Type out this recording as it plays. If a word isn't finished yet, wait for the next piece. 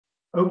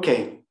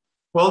Okay,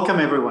 welcome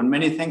everyone.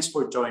 Many thanks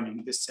for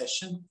joining this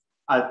session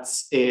at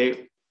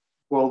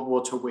World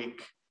Water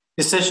Week.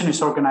 This session is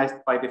organized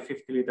by the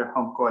 50 Liter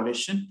Home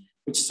Coalition,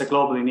 which is a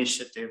global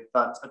initiative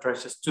that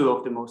addresses two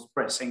of the most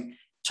pressing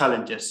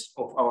challenges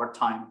of our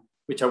time,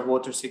 which are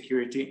water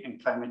security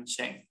and climate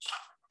change.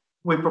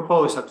 We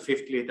propose at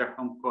 50 Liter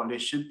Home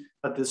Coalition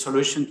that the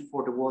solution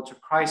for the water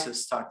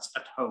crisis starts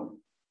at home,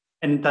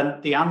 and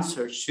that the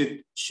answer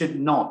should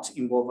not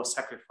involve a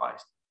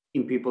sacrifice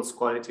in people's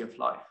quality of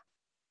life.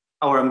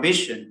 Our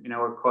ambition in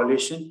our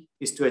coalition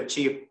is to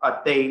achieve a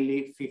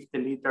daily 50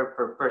 liter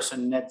per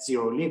person net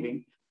zero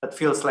living that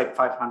feels like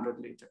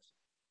 500 liters.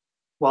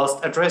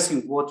 Whilst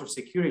addressing water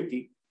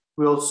security,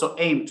 we also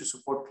aim to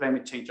support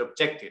climate change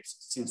objectives,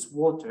 since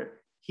water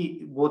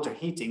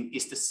heating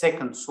is the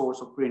second source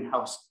of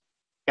greenhouse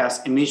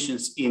gas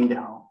emissions in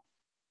the home.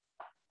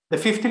 The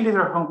 50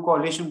 Liter Home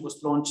Coalition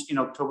was launched in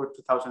October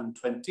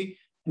 2020,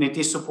 and it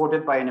is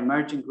supported by an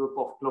emerging group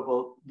of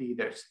global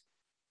leaders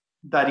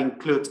that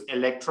include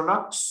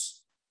Electrolux,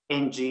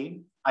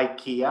 NG,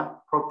 IKEA,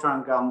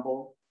 Procter &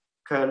 Gamble,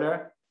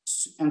 Köhler,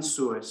 and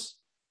Suez.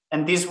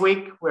 And this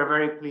week, we're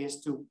very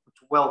pleased to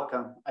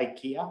welcome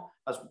IKEA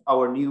as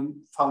our new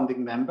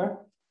founding member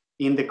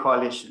in the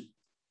coalition.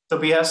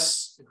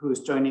 Tobias, who's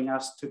joining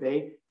us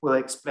today, will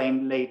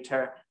explain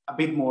later a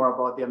bit more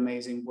about the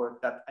amazing work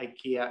that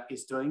IKEA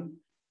is doing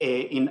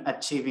in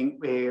achieving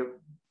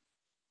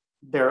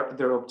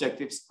their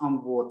objectives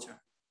on water.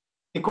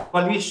 The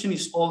coalition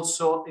is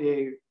also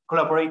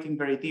collaborating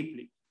very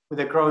deeply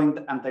with a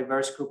growing and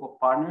diverse group of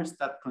partners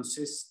that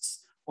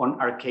consists on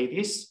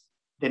Arcadis,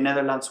 the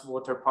Netherlands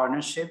Water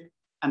Partnership,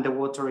 and the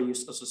Water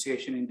Reuse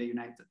Association in the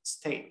United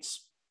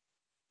States.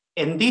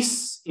 And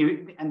this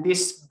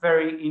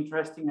very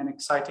interesting and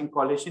exciting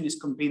coalition is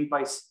convened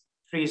by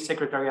three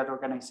secretariat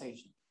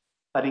organizations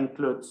that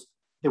includes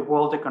the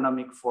World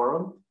Economic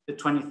Forum, the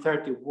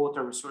 2030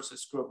 Water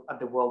Resources Group at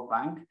the World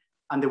Bank,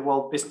 and the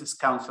World Business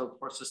Council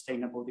for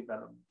Sustainable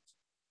Development.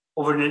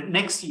 Over the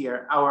next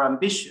year, our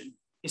ambition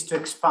is to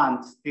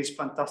expand this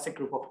fantastic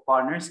group of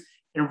partners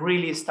and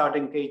really start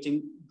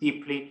engaging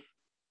deeply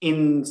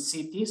in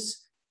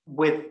cities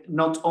with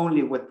not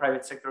only with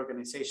private sector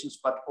organizations,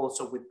 but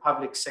also with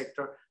public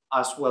sector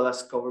as well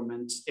as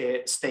government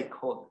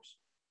stakeholders.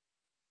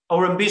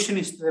 Our ambition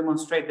is to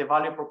demonstrate the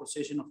value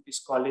proposition of this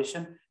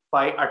coalition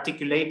by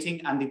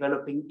articulating and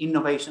developing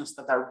innovations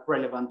that are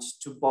relevant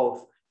to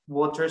both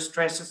water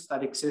stresses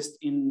that exist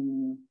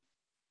in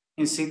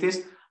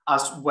cities,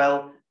 as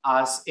well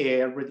as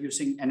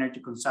reducing energy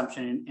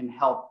consumption and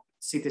help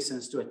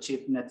citizens to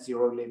achieve net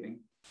zero living.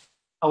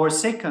 Our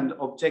second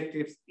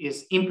objective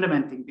is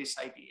implementing these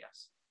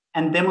ideas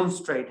and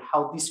demonstrate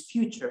how this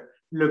future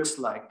looks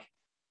like.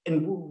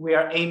 And we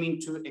are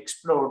aiming to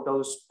explore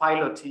those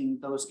piloting,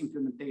 those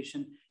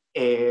implementation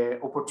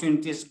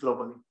opportunities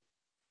globally.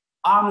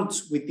 Armed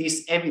with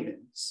this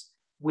evidence,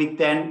 we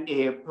then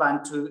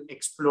plan to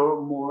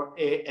explore more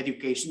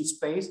education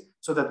space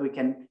so that we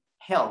can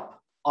help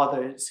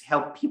others,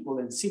 help people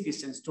and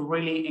citizens to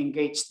really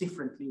engage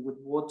differently with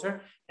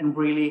water and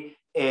really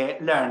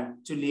learn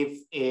to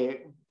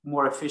live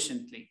more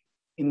efficiently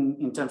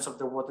in terms of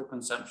their water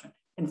consumption.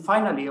 And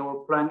finally, our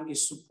plan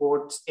is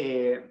support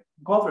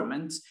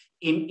governments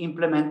in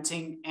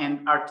implementing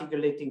and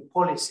articulating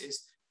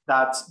policies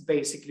that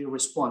basically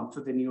respond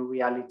to the new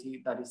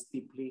reality that is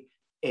deeply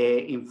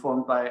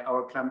informed by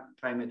our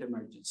climate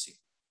emergency.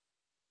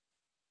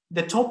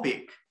 The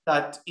topic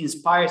that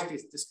inspires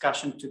this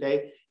discussion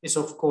today is,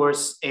 of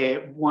course,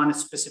 one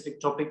specific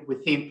topic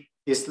within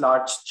this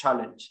large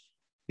challenge.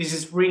 This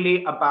is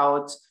really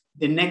about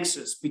the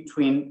nexus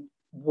between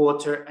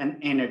water and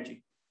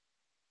energy.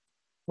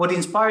 What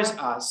inspires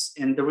us,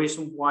 and the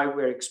reason why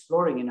we're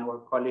exploring in our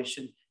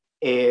coalition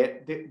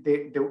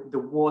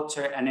the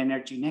water and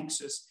energy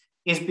nexus,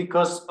 is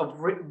because of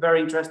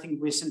very interesting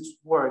recent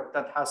work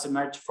that has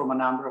emerged from a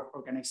number of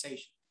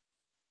organizations.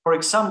 For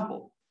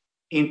example,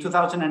 in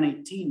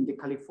 2018, the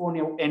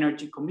California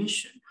Energy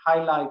Commission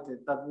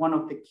highlighted that one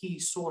of the key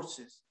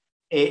sources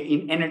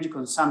in energy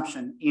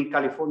consumption in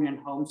Californian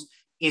homes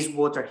is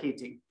water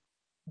heating.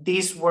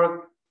 This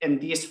work and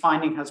this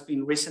finding has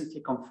been recently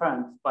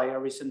confirmed by a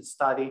recent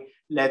study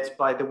led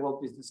by the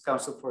World Business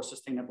Council for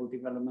Sustainable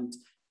Development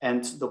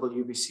and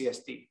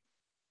WBCSD.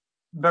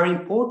 Very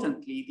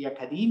importantly, the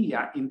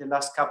academia in the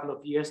last couple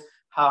of years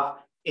have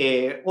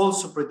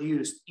also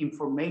produced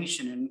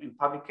information and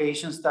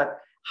publications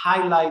that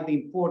highlight the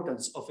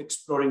importance of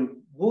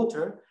exploring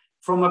water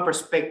from a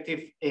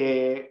perspective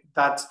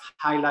that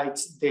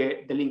highlights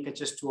the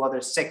linkages to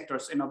other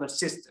sectors and other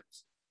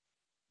systems.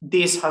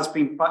 This has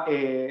been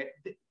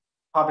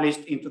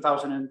published in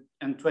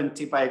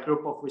 2020 by a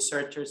group of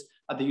researchers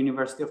at the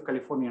University of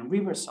California,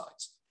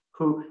 Riverside,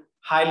 who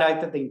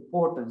highlighted the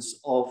importance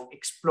of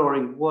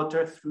exploring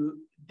water through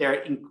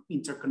their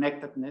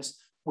interconnectedness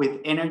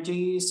with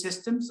energy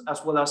systems,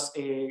 as well as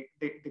the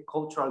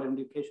cultural and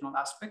educational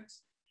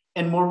aspects.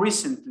 And more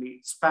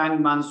recently, Spang,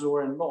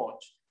 Manzoor, and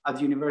Lodge at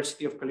the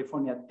University of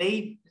California,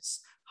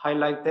 Davis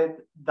highlighted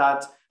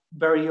that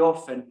very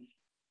often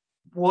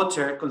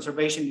water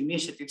conservation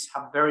initiatives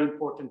have very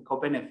important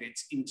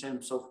co-benefits in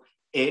terms of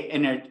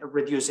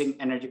reducing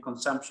energy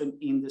consumption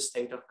in the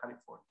state of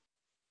California.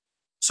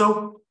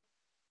 So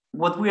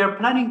what we are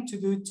planning to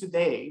do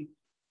today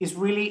is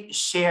really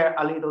share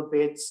a little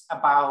bit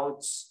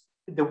about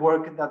the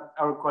work that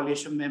our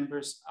coalition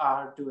members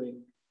are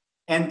doing.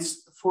 And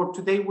for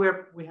today,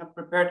 we have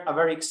prepared a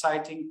very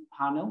exciting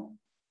panel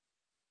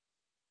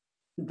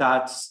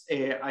that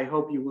I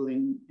hope you will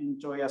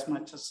enjoy as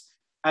much as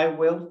I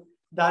will.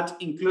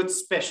 That includes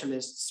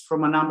specialists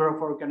from a number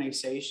of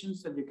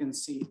organizations that you can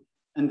see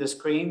on the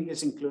screen.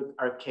 This includes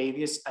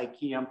Arcadis,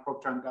 IKEA, and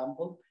Procter &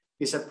 Gamble.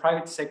 These are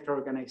private sector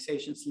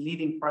organizations,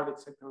 leading private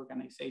sector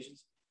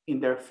organizations in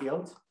their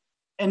field.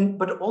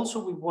 But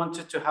also we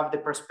wanted to have the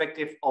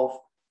perspective of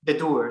the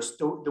doers,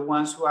 the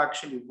ones who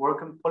actually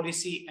work on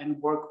policy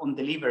and work on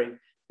delivering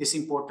these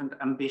important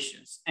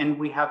ambitions. And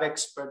we have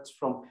experts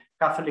from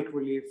Catholic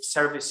Relief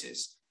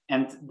Services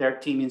and their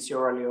team in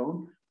Sierra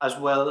Leone, as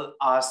well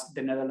as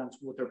the Netherlands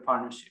Water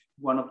Partnership,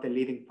 one of the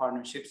leading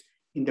partnerships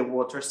in the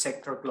water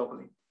sector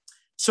globally.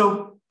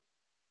 So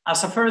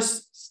as a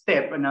first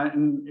step, and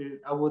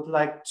I would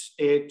like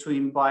to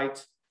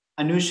invite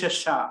Anusha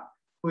Shah,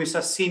 who is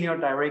a senior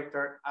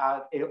director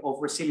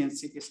of Resilient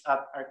Cities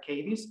at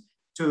Arcadis,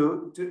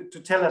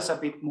 to tell us a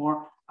bit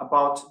more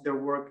about their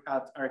work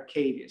at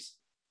Arcadis.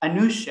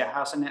 Anusha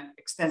has an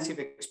extensive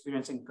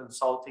experience in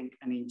consulting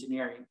and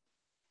engineering.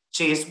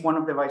 She is one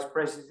of the vice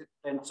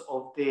presidents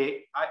of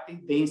the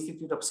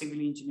Institute of Civil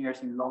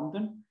Engineers in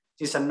London.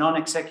 She's a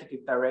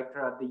non-executive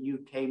director at the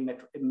UK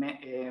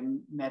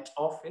Met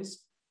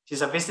Office.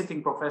 She's a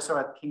visiting professor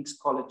at King's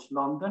College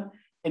London.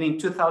 And in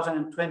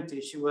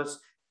 2020, she was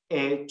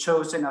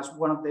chosen as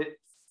one of the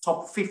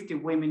top 50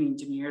 women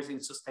engineers in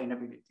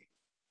sustainability.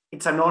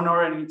 It's an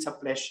honor and it's a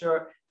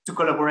pleasure to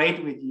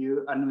collaborate with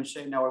you,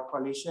 Anusha, in our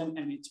coalition,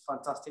 and it's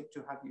fantastic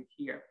to have you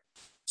here.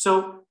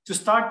 So to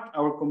start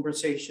our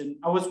conversation,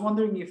 I was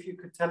wondering if you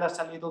could tell us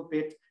a little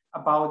bit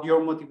about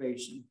your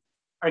motivation.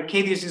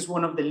 Arcadis is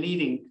one of the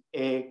leading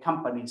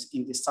companies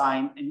in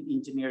design and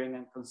engineering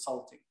and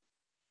consulting.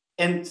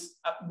 And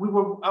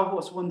I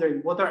was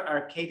wondering, what are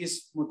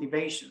Arcadis'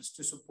 motivations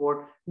to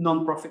support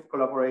nonprofit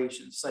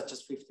collaborations such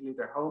as 50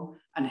 Liter Home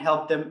and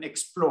help them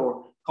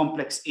explore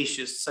complex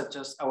issues such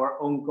as our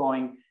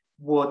ongoing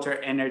water,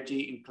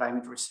 energy, and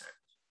climate research?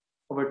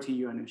 Over to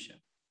you, Anusha.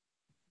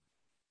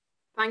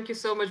 Thank you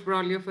so much,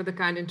 Braulio, for the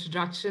kind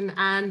introduction.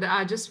 And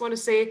I just want to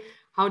say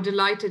how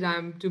delighted I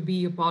am to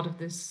be a part of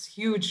this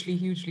hugely,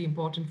 hugely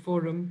important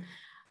forum.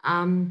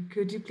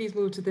 Could you please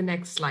move to the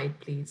next slide,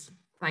 please?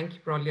 Thank you,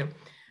 Braulio.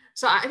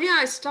 So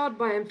I start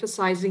by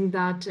emphasizing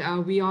that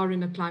we are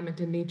in a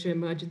climate and nature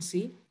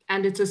emergency,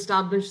 and it's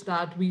established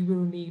that we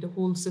will need a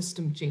whole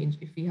system change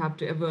if we have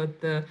to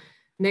avert the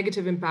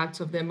negative impacts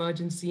of the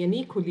emergency, and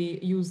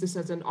equally use this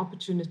as an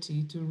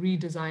opportunity to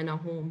redesign our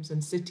homes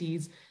and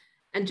cities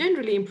and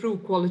generally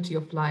improve quality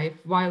of life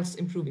whilst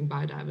improving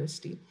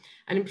biodiversity.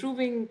 And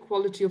improving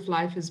quality of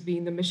life has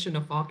been the mission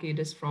of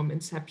Arcadis from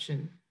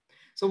inception.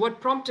 So what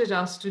prompted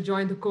us to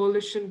join the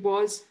coalition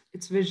was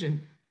its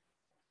vision.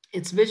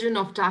 Its vision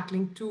of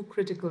tackling two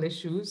critical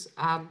issues,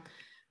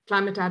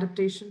 climate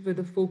adaptation with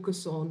a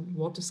focus on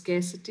water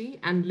scarcity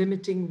and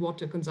limiting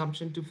water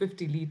consumption to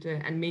 50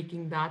 liters and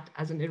making that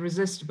as an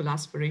irresistible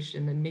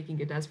aspiration and making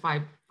it as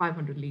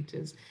 500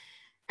 liters.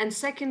 And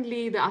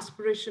secondly, the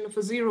aspiration of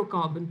a zero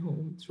carbon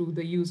home through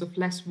the use of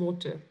less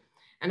water.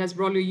 And as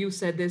Braulio, you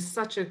said, there's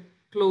such a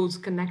close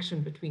connection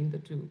between the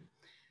two.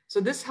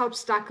 So this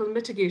helps tackle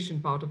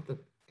mitigation part of the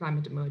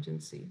climate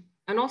emergency.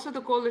 And also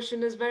the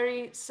coalition is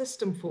very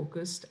system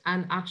focused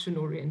and action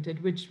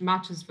oriented, which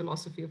matches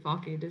philosophy of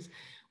Arcadis.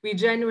 We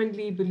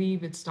genuinely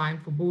believe it's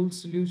time for bold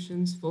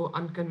solutions, for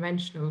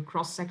unconventional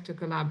cross-sector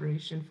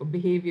collaboration, for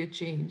behavior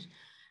change,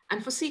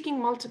 and for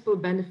seeking multiple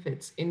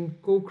benefits in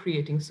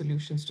co-creating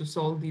solutions to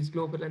solve these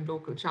global and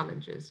local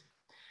challenges.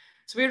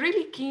 So we're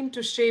really keen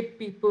to shape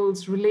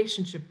people's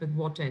relationship with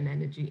water and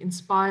energy,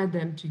 inspire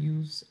them to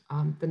use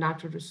the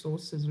natural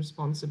resources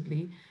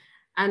responsibly,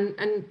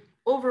 and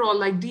overall,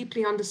 like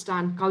deeply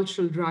understand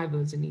cultural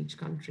drivers in each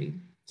country.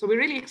 So we're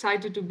really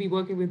excited to be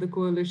working with the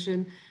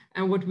coalition,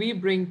 and what we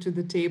bring to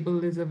the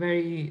table is a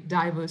very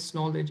diverse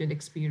knowledge and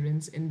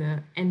experience in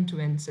the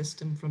end-to-end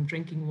system, from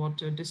drinking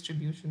water,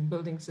 distribution,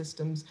 building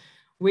systems,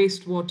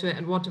 wastewater,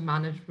 and water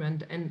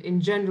management. And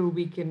in general,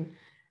 we can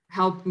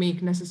help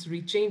make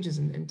necessary changes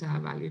in the entire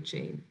value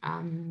chain.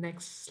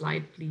 Next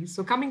slide, please.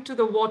 So coming to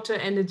the water,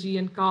 energy,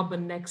 and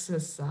carbon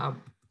nexus.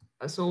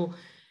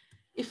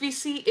 If we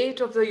see 8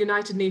 of the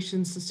United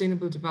Nations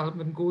Sustainable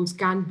Development Goals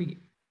can be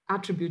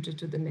attributed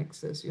to the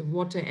nexus. You have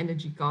water,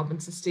 energy, carbon,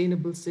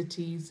 sustainable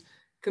cities,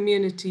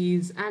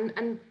 communities,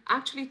 and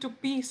actually to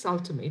peace,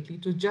 ultimately,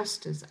 to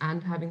justice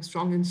and having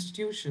strong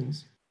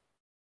institutions.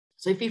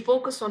 So if we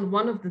focus on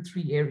one of the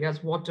 3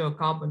 areas, water,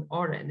 carbon,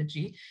 or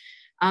energy,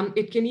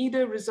 it can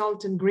either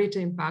result in greater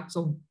impacts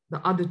of the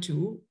other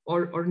 2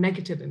 or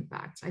negative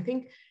impacts. I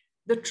think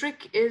the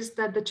trick is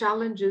that the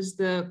challenge is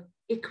the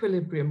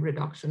equilibrium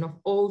reduction of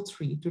all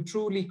 3 to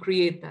truly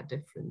create that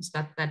difference,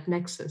 that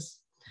nexus.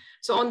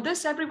 So on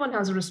this, everyone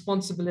has a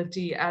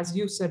responsibility, as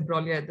you said,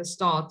 Brolia, at the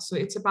start. So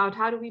it's about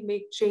how do we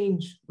make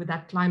change with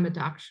that climate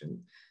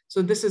action?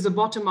 So this is a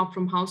bottom up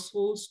from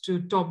households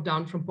to top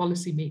down from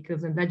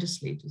policymakers and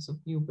legislators of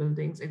new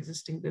buildings,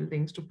 existing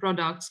buildings, to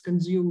products,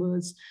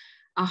 consumers,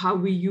 how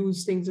we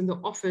use things in the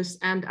office.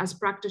 And as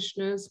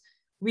practitioners,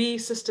 we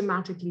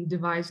systematically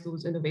devise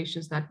those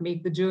innovations that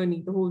make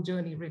the whole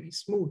journey really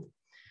smooth.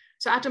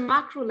 So at a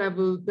macro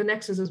level, the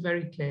nexus is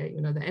very clear. You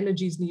know, the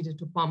energy is needed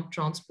to pump,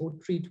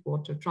 transport, treat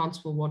water,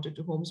 transfer water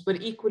to homes,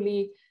 but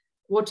equally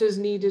what is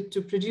needed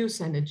to produce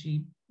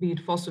energy, be it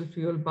fossil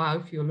fuel,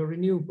 biofuel, or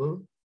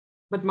renewable,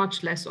 but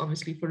much less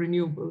obviously for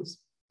renewables.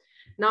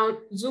 Now,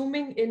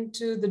 zooming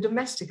into the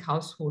domestic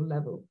household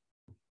level,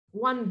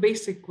 one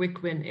basic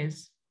quick win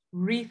is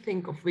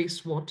rethink of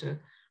wastewater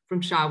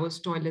from showers,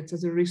 toilets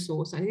as a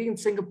resource. I think in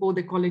Singapore,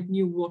 they call it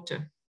new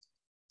water.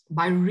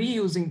 By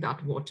reusing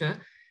that water,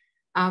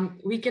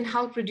 we can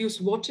help reduce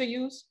water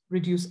use,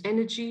 reduce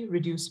energy,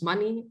 reduce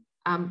money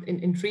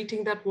in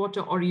treating that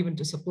water, or even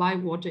to supply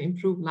water,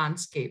 improve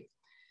landscape.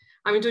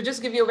 I mean, to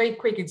just give you a very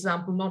quick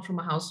example, not from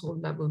a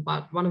household level,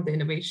 but one of the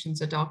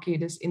innovations at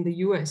Arcadis in the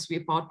US,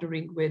 we're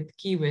partnering with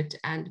Kiewit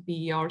and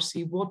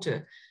BERC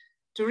Water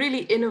to really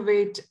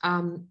innovate,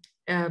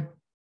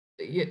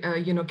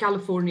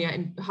 California,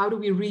 and how do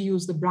we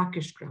reuse the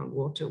brackish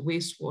groundwater,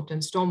 wastewater,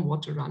 and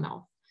stormwater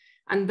runoff.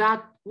 And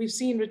that we've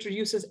seen it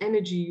reduces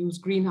energy use,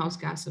 greenhouse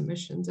gas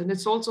emissions, and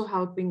it's also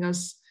helping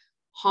us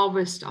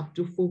harvest up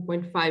to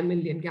 4.5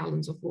 million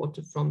gallons of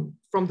water from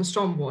the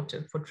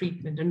stormwater for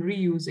treatment and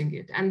reusing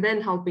it, and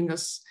then helping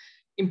us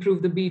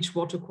improve the beach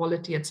water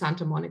quality at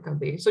Santa Monica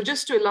Bay. So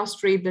just to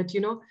illustrate that,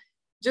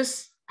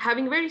 just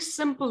having very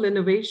simple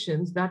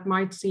innovations that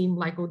might seem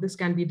like, oh, this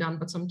can be done,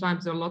 but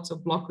sometimes there are lots of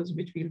blockers,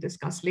 which we'll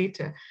discuss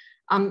later,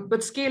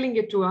 but scaling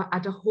it to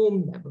at a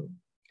home level.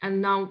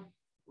 And now,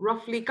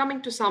 roughly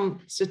coming to some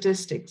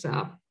statistics,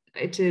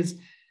 it is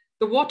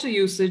the water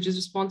usage is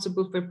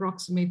responsible for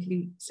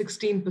approximately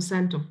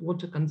 16% of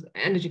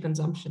energy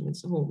consumption in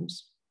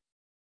homes.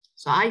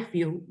 So I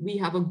feel we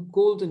have a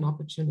golden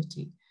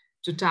opportunity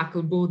to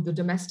tackle both the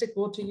domestic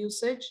water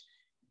usage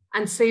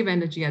and save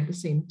energy at the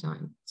same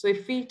time. So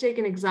if we take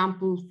an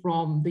example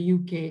from the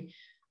UK,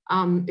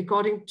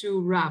 according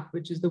to WRAP,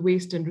 which is the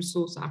Waste and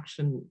Resource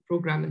Action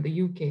Program in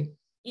the UK,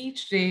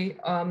 each day,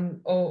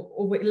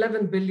 over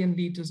 11 billion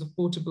liters of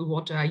potable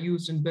water are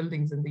used in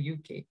buildings in the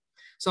UK.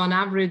 So on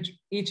average,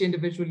 each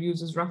individual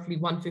uses roughly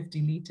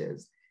 150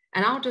 liters.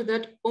 And out of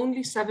that,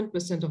 only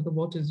 7% of the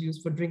water is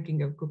used for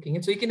drinking or cooking.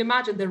 And so you can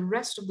imagine the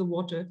rest of the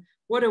water,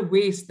 what a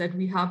waste that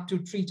we have to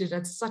treat it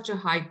at such a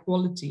high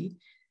quality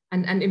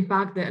and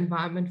impact the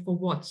environment for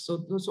what?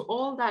 So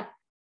all that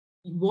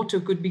water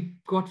could be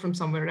got from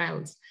somewhere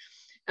else.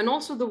 And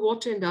also the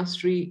water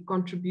industry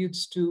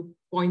contributes to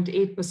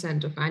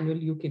 0.8% of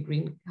annual UK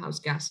greenhouse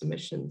gas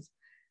emissions.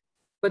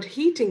 But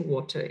heating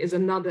water is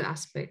another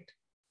aspect.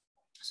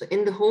 So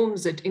in the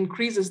homes, it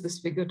increases this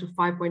figure to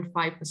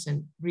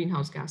 5.5%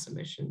 greenhouse gas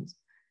emissions.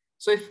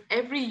 So if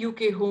every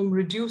UK home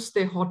reduced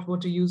their hot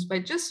water use by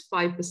just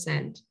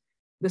 5%,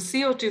 the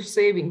CO2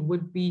 saving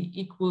would be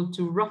equal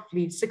to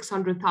roughly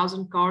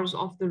 600,000 cars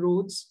off the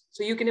roads.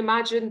 So you can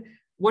imagine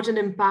what an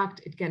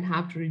impact it can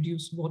have to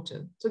reduce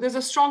water. So there's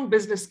a strong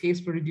business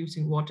case for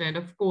reducing water, and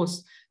of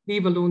course,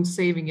 leave alone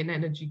saving in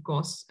energy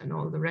costs and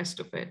all the rest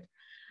of it.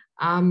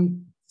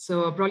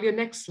 So Brolia,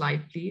 next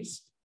slide,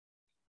 please.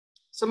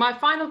 So my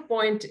final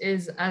point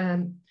is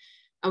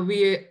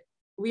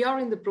we are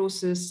in the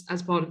process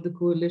as part of the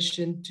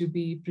coalition to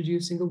be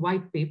producing a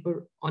white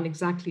paper on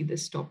exactly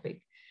this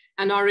topic.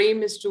 And our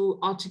aim is to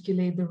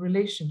articulate the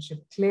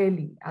relationship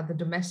clearly at the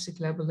domestic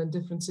level in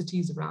different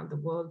cities around the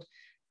world,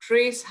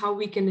 trace how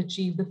we can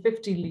achieve the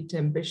 50-liter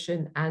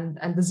ambition and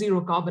the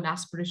zero carbon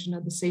aspiration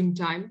at the same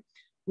time.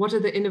 What are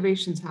the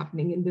innovations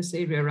happening in this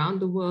area around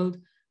the world?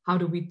 How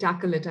do we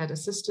tackle it at a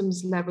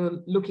systems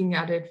level, looking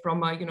at it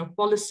from a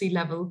policy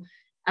level,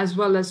 as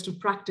well as to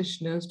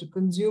practitioners, to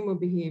consumer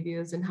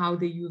behaviors and how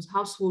they use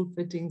household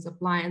fittings,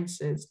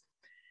 appliances.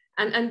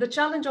 And the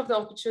challenge of the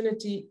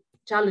opportunity,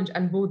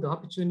 and both the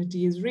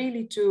opportunity is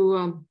really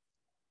to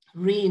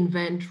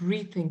reinvent,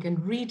 rethink, and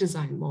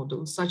redesign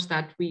models such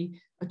that we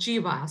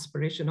achieve our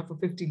aspiration of a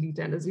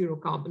 50-liter and a zero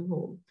carbon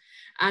home.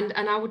 And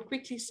I would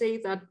quickly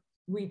say that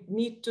we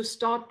need to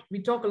start,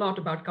 we talk a lot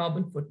about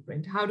carbon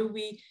footprint. How do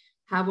we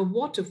have a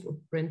water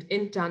footprint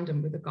in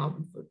tandem with the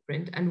carbon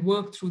footprint and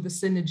work through the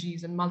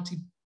synergies and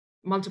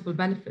multiple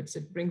benefits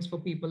it brings for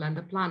people and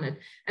the planet?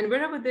 And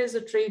wherever there's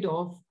a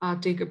trade-off,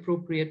 take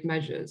appropriate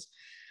measures.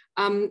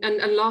 And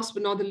last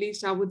but not the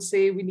least, I would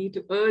say we need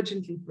to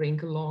urgently bring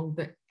along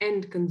the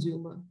end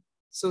consumer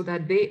so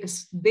that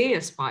they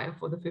aspire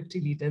for the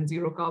 50-liter and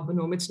zero carbon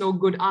home. It's no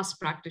good us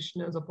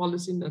practitioners or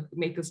policy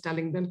makers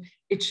telling them.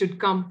 It should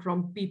come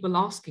from people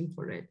asking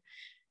for it.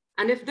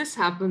 And if this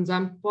happens,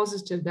 I'm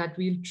positive that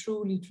we'll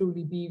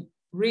truly be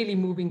really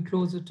moving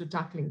closer to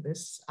tackling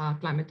this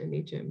climate and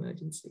nature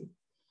emergency.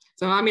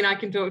 So, I mean, I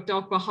can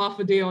talk for half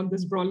a day on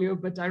this,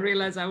 Braulio, but I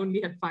realized I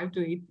only had 5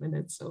 to 8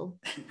 minutes. So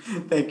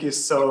thank you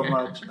so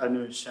much,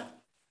 Anusha.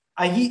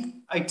 I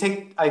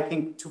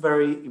think two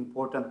very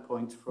important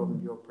points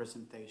from your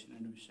presentation,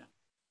 Anusha.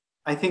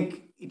 I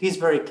think it is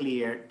very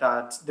clear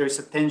that there is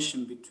a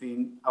tension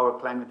between our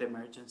climate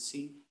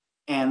emergency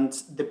and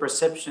the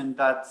perception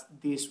that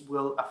this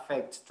will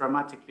affect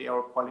dramatically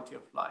our quality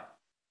of life.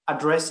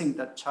 Addressing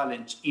that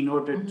challenge in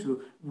order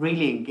to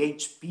really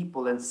engage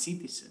people and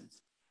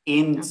citizens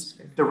in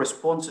Absolutely. the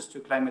responses to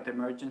climate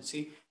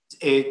emergency,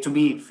 to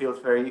me, it feels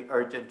very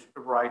urgent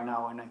right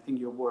now, and I think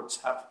your words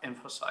have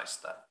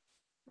emphasized that.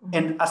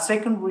 And a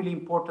second really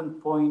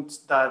important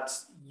point that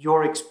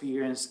your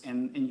experience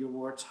and your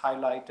words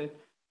highlighted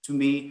to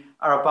me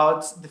are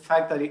about the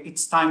fact that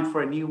it's time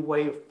for a new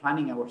way of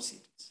planning our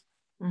cities.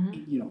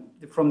 You know,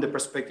 from the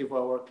perspective of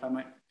our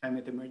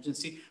climate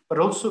emergency, but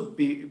also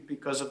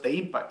because of the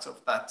impacts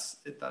of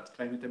that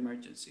climate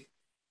emergency.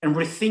 And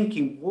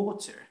rethinking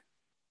water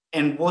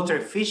and water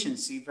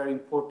efficiency, very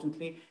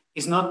importantly,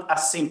 is not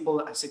as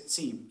simple as it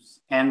seems.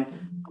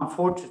 And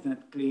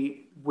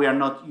unfortunately, we are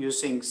not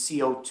using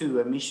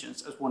CO2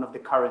 emissions as one of the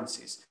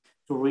currencies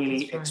to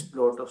really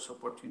explore those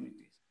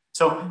opportunities.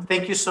 So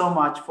thank you so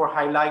much for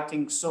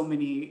highlighting so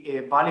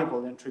many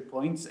valuable entry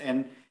points.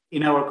 And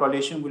in our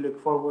coalition, we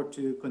look forward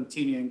to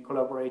continuing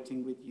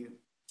collaborating with you.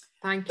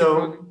 Thank you,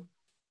 Ronnie.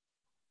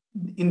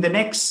 In the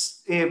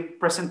next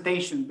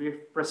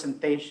brief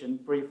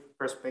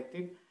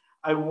perspective,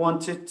 I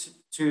wanted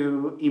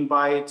to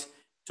invite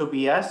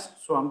Tobias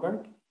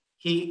Swanberg.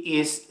 He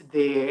is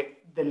the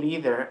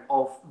leader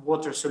of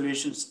water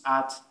solutions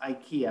at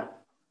IKEA.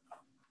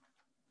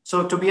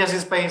 So Tobias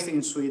is based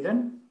in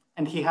Sweden,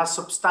 and he has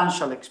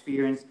substantial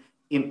experience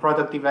in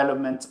product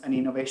development and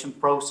innovation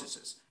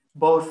processes,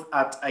 both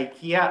at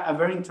IKEA and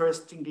very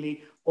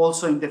interestingly,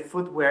 also in the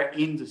footwear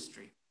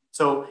industry.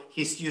 So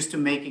he's used to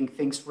making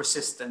things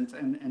resistant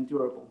and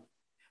durable.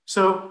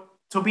 So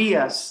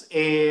Tobias,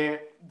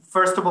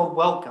 first of all,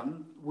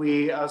 welcome.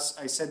 We, as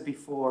I said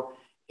before,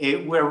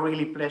 we're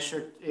really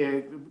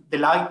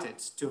delighted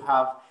to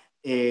have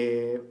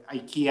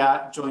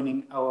IKEA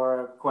joining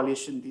our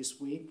coalition this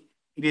week.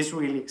 It is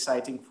really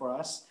exciting for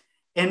us.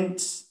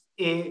 And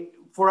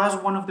for us,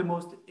 one of the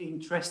most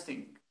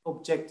interesting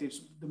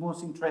objectives, the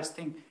most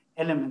interesting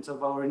elements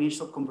of our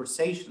initial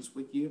conversations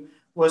with you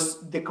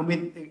was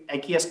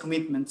IKEA's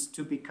commitments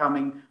to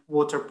becoming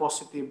water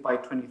positive by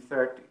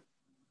 2030.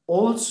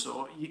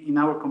 Also, in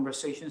our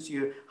conversations,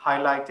 you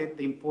highlighted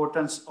the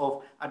importance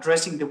of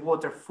addressing the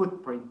water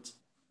footprint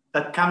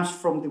that comes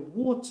from the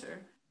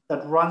water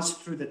that runs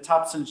through the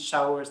taps and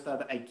showers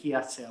that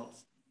IKEA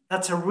sells.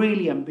 That's a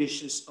really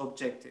ambitious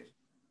objective.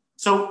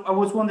 So I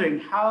was wondering,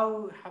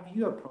 how have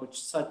you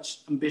approached such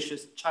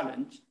ambitious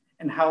challenge,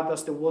 and how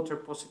does the water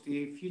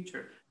positive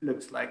future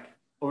looks like?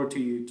 Over to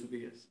you,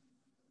 Tobias.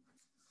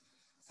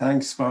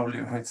 Thanks,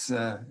 Paulio. It's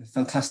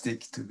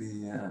fantastic to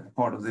be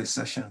part of this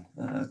session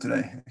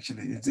today.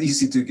 Actually, it's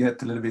easy to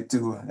get a little bit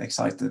too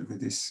excited with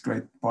this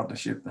great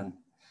partnership and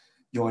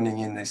joining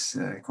in this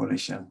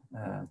coalition.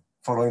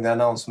 Following the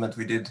announcement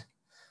we did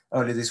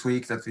early this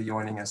week that we're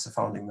joining as a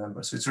founding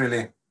member. So it's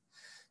really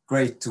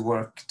great to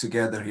work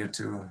together here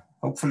to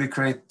hopefully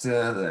create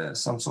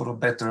some sort of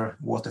better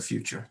water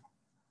future.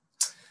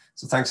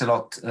 So thanks a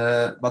lot.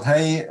 But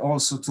hey,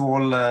 also to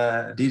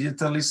all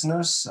digital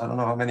listeners, I don't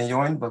know how many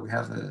joined, but we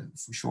have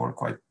for sure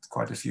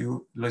quite a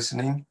few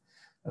listening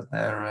that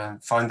they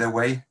find their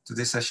way to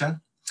this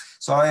session.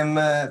 So I'm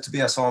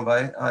Tobias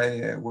Swanberg.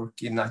 I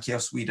work in IKEA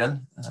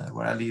Sweden,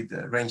 where I lead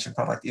the range and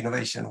product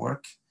innovation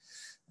work,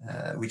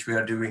 which we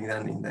are doing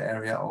then in the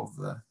area of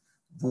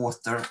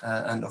water.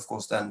 And of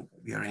course, then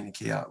we are in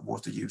IKEA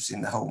water use in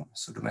the home,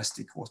 so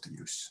domestic water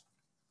use.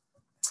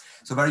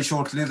 So very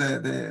shortly,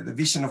 the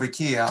vision of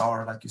IKEA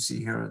are, like you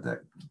see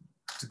here,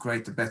 to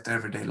create a better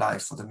everyday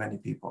life for the many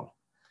people.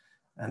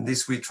 And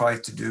this we try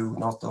to do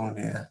not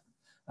only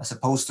as a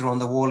poster on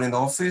the wall in the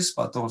office,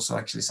 but also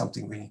actually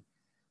something we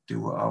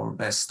do our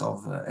best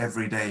of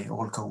every day,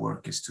 all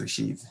co-workers to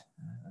achieve.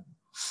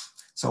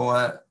 So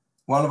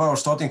one of our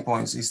starting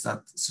points is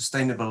that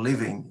sustainable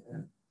living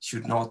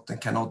should not and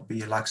cannot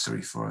be a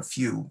luxury for a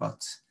few,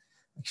 but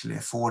actually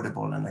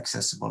affordable and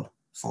accessible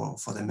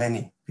for the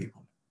many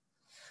people.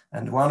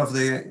 And one of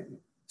the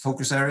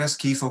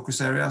key focus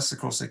areas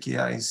across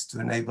IKEA is to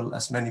enable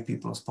as many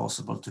people as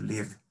possible to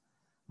live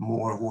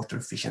more water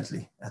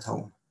efficiently at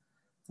home,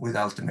 with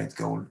ultimate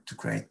goal to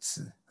create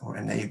or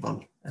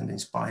enable and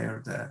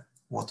inspire the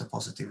water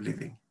positive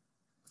living.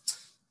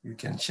 You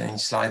can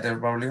change slide there,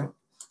 Paulio.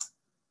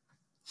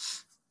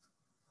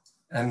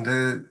 And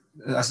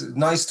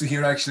nice to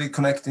hear actually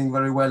connecting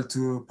very well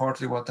to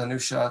partly what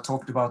Anusha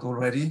talked about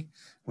already.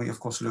 We of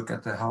course look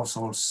at the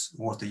household's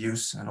water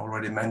use and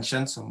already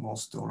mentioned, so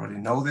most already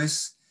know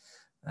this.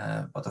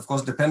 But of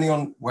course, depending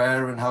on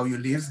where and how you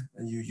live,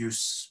 you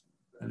use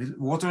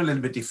water a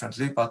little bit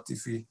differently. But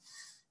if we,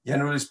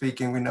 generally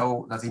speaking, we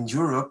know that in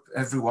Europe,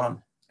 every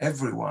one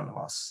of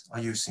us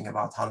are using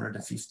about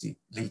 150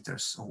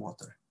 liters of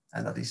water,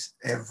 and that is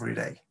every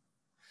day.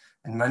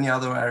 In many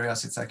other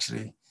areas, it's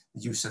actually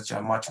usage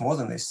are much more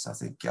than this. I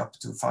think up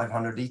to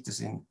 500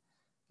 liters in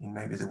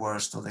maybe the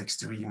worst or the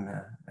extreme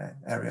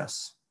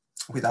areas.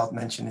 without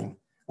mentioning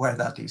where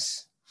that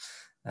is.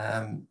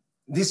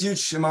 These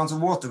huge amounts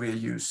of water we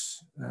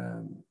use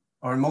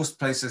are in most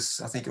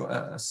places, I think,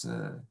 as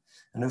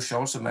Anusha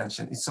also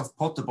mentioned, it's of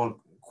potable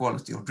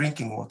quality or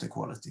drinking water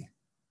quality.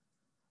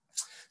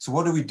 So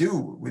what do we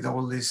do with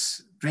all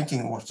this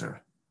drinking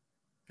water?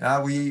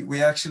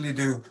 We actually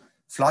do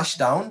flush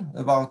down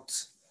about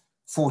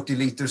 40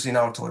 liters in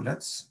our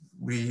toilets.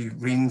 We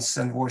rinse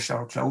and wash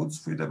our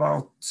clothes with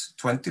about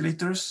 20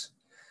 liters.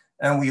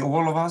 And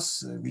all of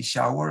us, we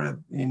shower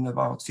in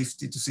about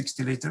 50 to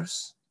 60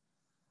 liters.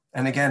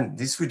 And again,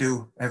 this we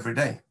do every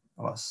day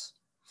of us.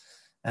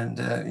 And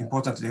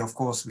importantly, of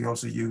course, we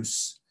also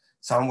use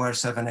somewhere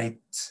 7-8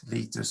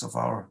 liters of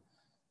our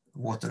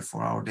water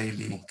for our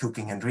daily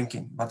cooking and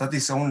drinking. But that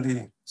is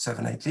only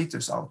 7-8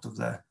 liters out of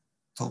the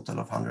total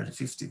of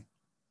 150.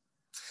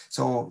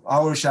 So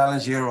our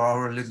challenge here, or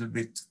our little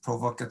bit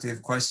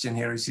provocative question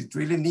here, is it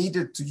really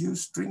needed to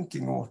use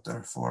drinking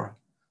water for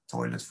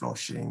toilet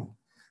flushing,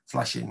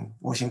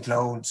 washing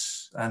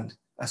clothes, and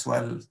as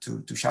well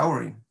to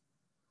shower in?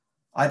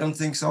 I don't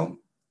think so.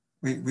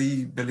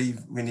 We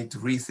believe we need to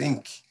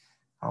rethink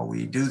how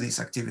we do these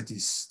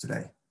activities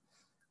today.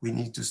 We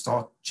need to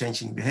start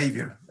changing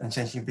behavior, and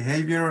changing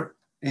behavior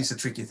is a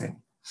tricky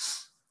thing.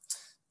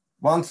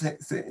 One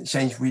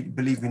change we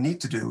believe we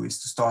need to do is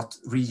to start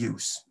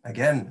reuse.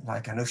 Again,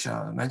 like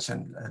Anusha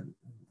mentioned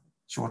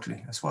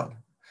shortly as well.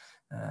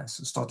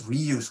 So start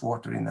reuse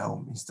water in the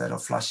home instead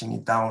of flushing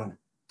it down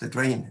the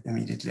drain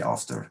immediately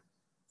after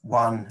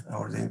one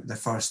or the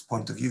first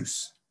point of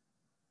use.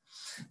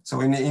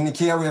 So in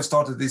IKEA, we have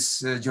started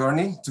this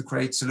journey to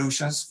create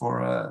solutions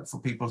for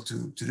people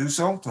to do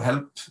so, to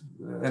help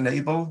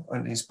enable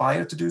and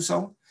inspire to do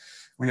so.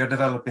 We are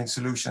developing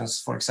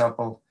solutions, for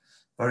example,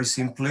 very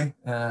simply,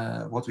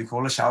 what we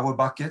call a shower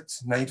bucket,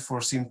 made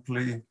for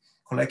simply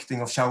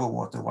collecting of shower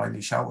water while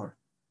you shower.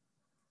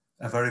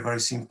 A very, very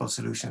simple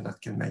solution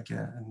that can make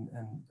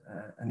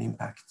an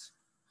impact.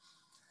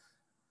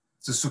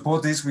 To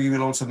support this, we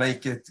will also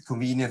make it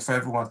convenient for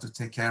everyone to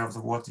take care of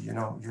the water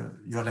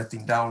you're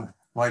letting down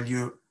while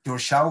your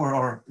shower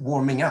are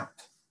warming up.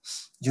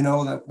 You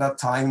know that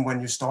time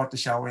when you start the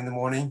shower in the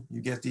morning,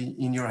 you get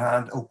in your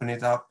hand, open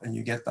it up, and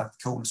you get that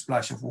cold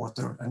splash of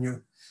water, and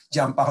you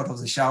jump out of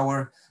the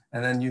shower,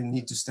 and then you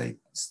need to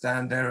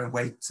stand there and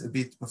wait a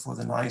bit before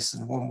the nice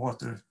and warm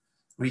water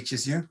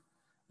reaches you,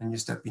 and you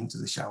step into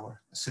the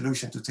shower. A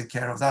solution to take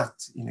care of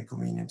that in a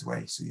convenient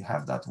way, so you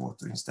have that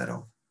water instead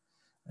of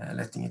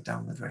letting it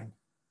down the drain.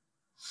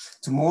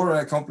 To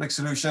more complex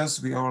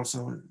solutions, we are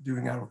also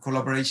doing our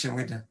collaboration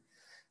with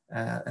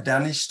a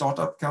Danish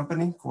startup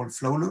company called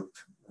Flowloop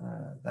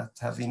that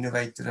have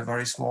innovated a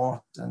very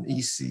smart and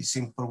easy,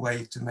 simple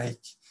way to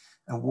make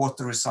a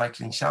water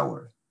recycling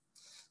shower.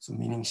 So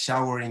meaning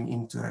showering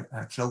into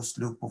a closed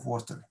loop of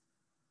water.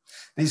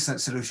 This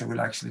solution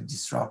will actually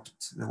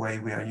disrupt the way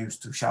we are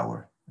used to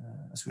shower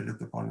as we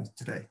look upon it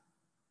today.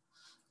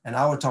 And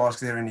our task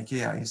there in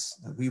IKEA is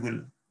that we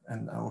will,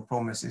 and our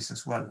promise is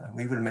as well, and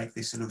we will make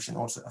this solution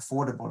also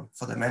affordable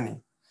for the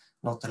many,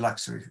 not a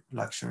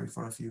luxury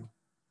for a few.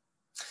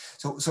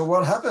 So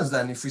what happens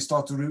then if we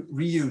start to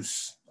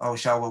reuse our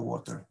shower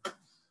water,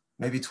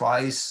 maybe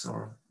twice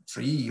or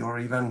 3 or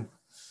even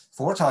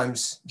 4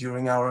 times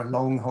during our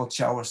long hot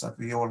showers that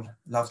we all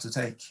love to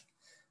take?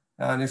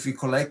 And if we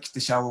collect the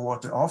shower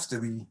water after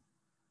we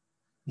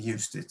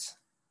used it,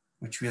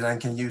 which we then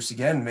can use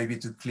again, maybe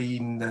to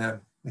clean the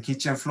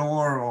kitchen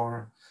floor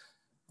or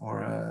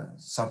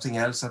something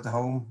else at the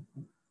home,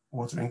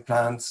 watering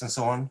plants and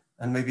so on.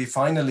 And maybe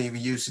finally we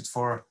use it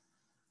for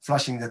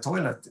flushing the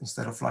toilet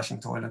instead of flushing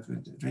toilet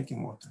with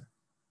drinking water.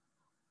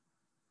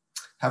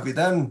 Have we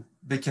then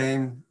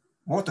became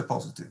water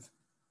positive?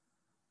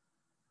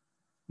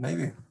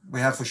 Maybe.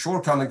 We have for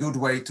sure come a good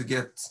way to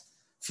get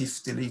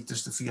 50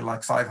 liters to feel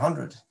like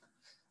 500,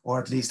 or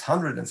at least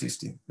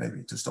 150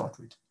 maybe to start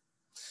with,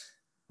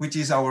 which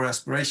is our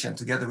aspiration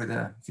together with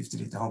the 50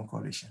 Liter Home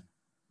Coalition.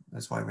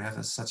 That's why we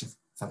have such a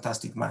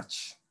fantastic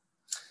match.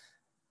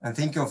 And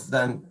think of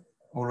then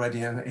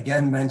already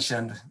again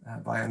mentioned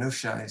by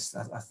Anusha is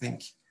that I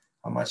think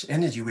how much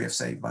energy we have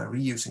saved by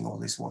reusing all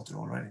this water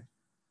already.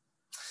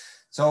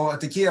 So at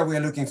IKEA, we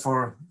are looking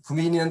for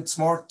convenient,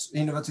 smart,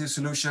 innovative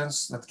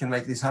solutions that can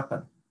make this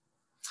happen.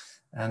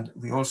 And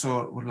we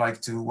also would like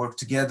to work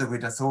together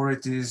with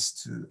authorities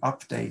to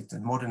update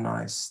and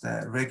modernize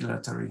the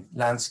regulatory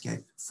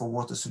landscape for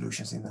water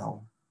solutions in the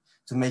home,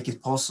 to make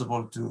it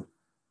possible to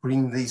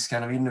bring these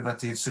kind of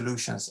innovative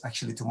solutions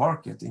actually to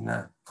market in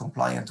a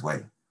compliant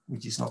way,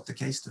 which is not the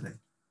case today.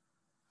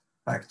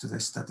 Back to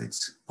this, that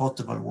it's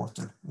potable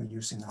water we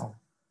use in the home.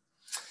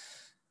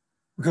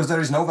 Because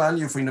there is no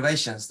value for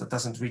innovations that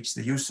doesn't reach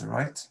the user,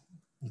 right?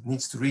 It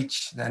needs to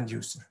reach the end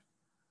user.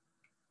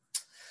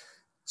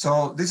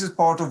 So this is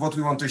part of what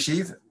we want to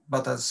achieve,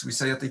 but as we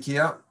say at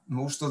IKEA,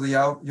 most of the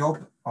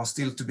job are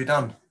still to be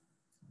done.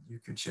 You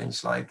could change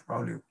slide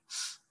probably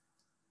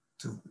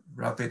to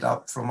wrap it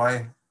up from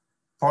my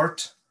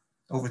part.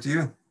 Over to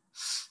you.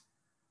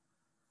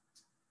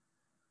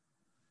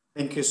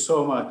 Thank you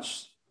so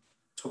much,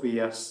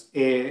 Tobias.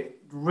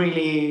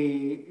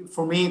 really,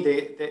 for me,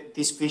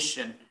 this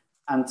vision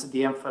and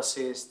the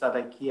emphasis that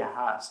IKEA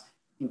has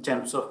in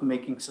terms of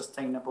making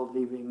sustainable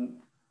living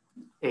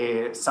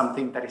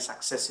something that is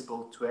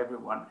accessible to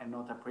everyone and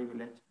not a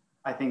privilege,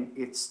 I think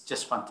it's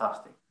just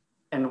fantastic.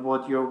 And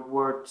what your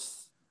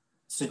words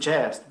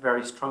suggest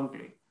very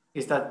strongly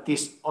is that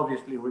this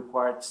obviously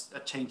requires a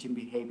change in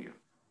behavior,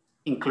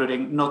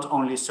 including not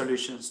only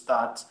solutions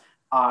that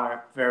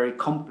are very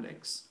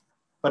complex,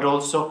 but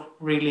also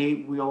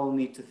really we all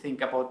need to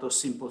think about those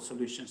simple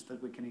solutions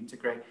that we can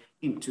integrate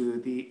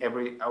into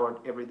our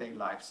everyday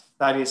lives.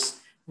 That is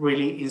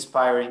really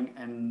inspiring,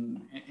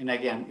 and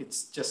again,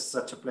 it's just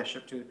such a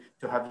pleasure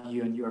to have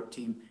you and your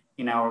team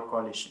in our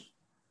coalition.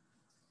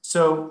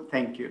 So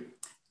thank you.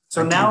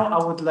 So now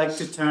I would like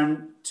to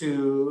turn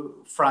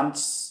to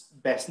Franz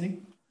Besnik.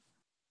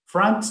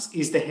 Franz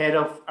is the head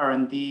of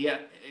R&D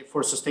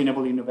for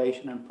Sustainable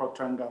Innovation at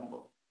Procter &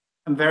 Gamble.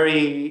 And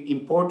very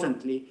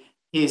importantly,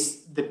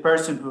 he's the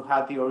person who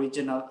had the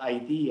original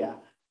idea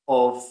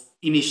of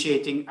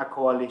initiating a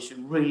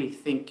coalition, really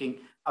thinking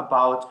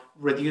about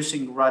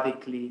reducing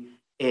radically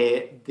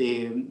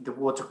the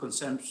water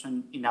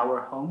consumption in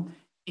our home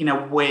in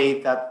a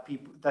way that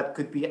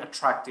could be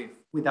attractive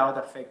without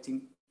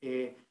affecting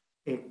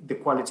the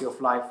quality of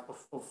life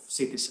of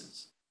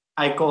citizens.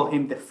 I call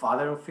him the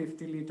father of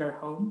 50-liter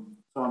home,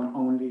 so I'm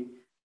only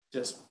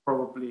just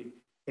probably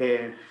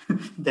the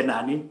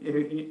nanny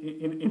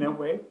in a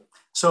way.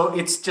 So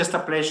it's just a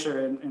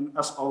pleasure, and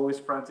as always,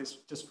 Franz, it's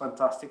just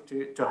fantastic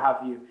to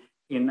have you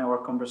in our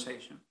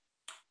conversation.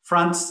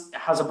 Franz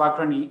has a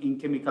background in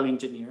chemical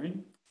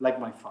engineering, like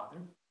my father.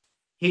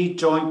 He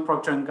joined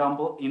Procter &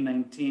 Gamble in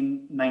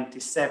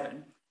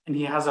 1997, and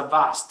he has a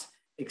vast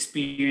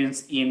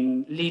experience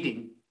in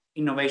leading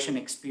innovation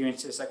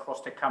experiences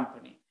across the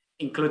company,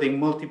 including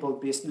multiple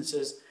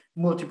businesses,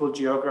 multiple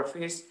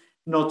geographies,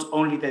 not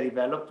only the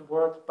developed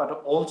world, but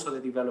also the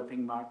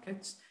developing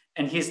markets.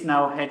 And he's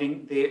now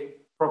heading the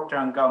Procter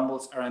 &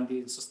 Gamble's R&D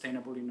in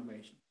Sustainable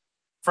Innovation.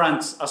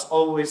 Franz, as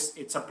always,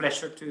 it's a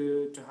pleasure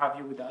to have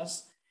you with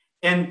us.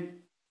 And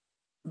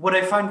what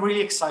I find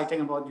really exciting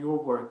about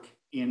your work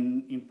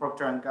in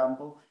Procter &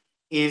 Gamble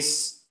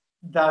is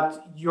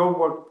that your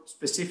work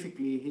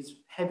specifically is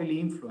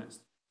heavily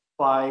influenced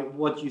by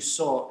what you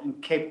saw in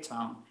Cape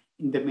Town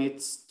in the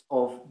midst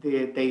of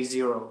the Day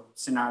Zero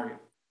scenario.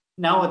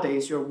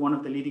 Nowadays, you're one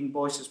of the leading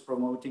voices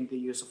promoting the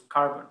use of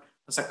carbon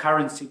as a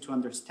currency to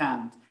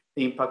understand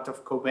the impact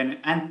of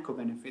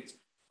co-benefits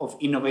of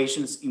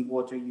innovations in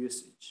water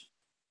usage.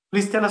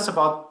 Please tell us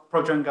about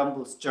Procter &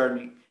 Gamble's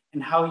journey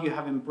and how you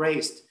have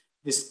embraced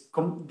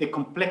the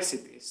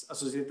complexities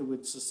associated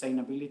with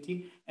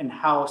sustainability and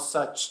how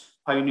such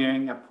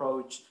pioneering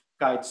approach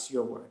guides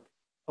your work.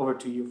 Over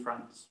to you,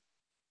 Franz.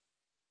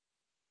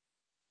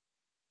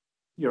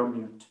 You're on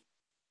mute.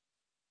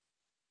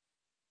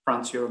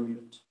 Franz, you're on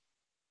mute.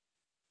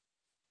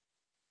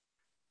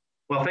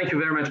 Well, thank you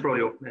very much,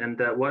 Braulio. And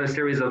what a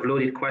series of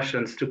loaded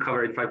questions to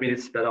cover in 5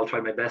 minutes, but I'll try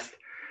my best.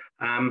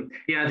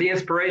 Yeah, the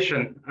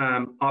inspiration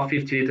of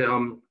 50-liter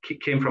home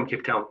came from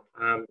Cape Town.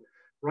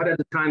 Right at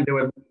the time, they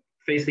were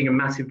facing a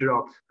massive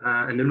drought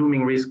and the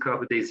looming risk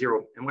of a Day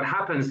Zero. And what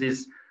happens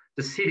is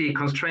the city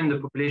constrained the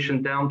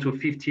population down to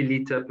 50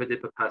 liters per day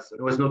per person.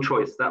 There was no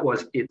choice. That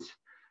was it.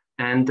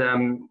 And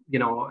you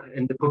know,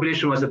 and the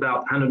population was about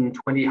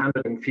 120,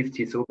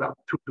 150, so about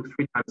 2 to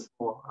 3 times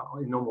more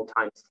in normal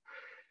times.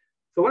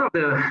 So one of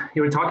the,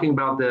 you were talking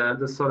about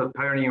the sort of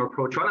pioneering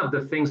approach. One of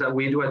the things that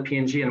we do at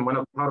P&G, and part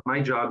of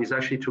my job is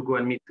actually to go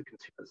and meet the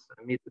consumers,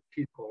 and meet the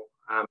people.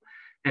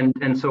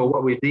 And so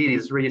what we did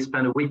is really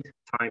spend a week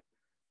time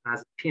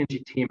as a P&G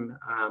team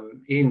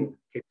in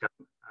Cape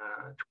Town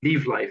to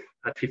live life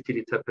at 50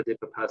 liters per day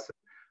per person,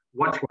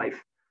 watch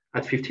life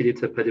at 50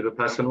 liters per day per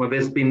person, where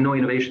there's been no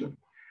innovation,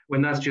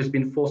 when that's just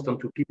been forced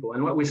onto people.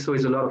 And what we saw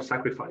is a lot of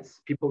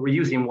sacrifice. People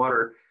reusing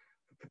water,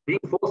 being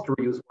forced to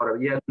reuse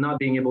water, yet not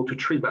being able to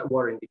treat that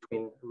water in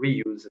between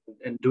reuse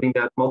and doing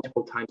that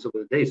multiple times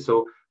over the day.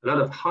 So a lot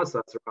of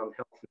hazards around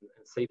health and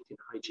safety and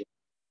hygiene.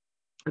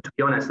 And to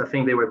be honest, I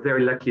think they were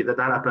very lucky that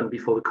that happened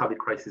before the COVID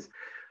crisis.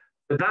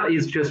 But that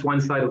is just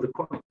one side of the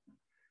coin.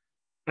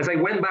 As I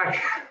went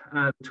back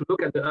to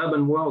look at the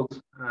urban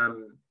world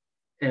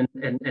and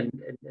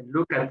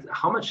look at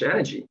how much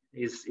energy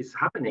is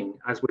happening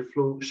as we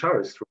flow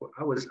showers through,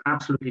 I was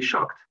absolutely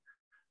shocked.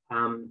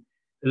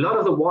 A lot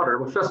of the water,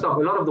 well, first off, a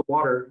lot of the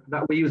water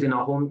that we use in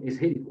our home is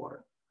heated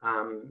water.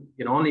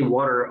 You know, only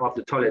water off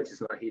the toilet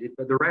is not heated,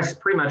 but the rest,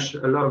 pretty much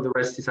a lot of the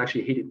rest is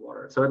actually heated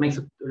water. So it makes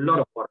a lot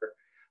of water,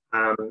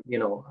 you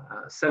know,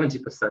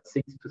 70%,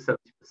 60 to 70%.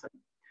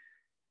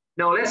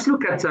 Now let's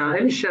look at,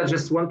 let me share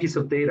just one piece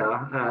of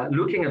data,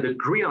 looking at the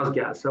greenhouse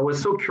gas. I was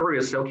so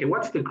curious, okay,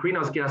 what's the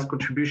greenhouse gas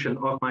contribution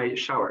of my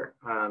shower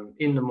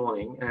in the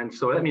morning? And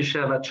so let me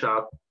share that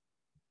chart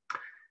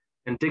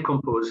and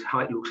decompose how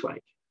it looks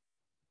like.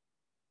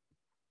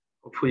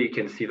 Hopefully you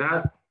can see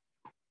that.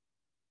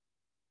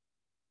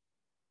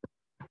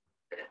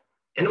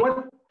 And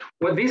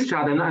what this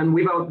chart, and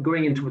without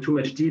going into too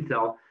much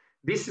detail,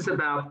 this is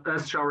about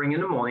us showering in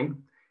the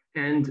morning.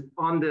 And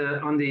on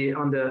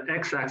the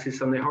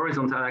x-axis, on the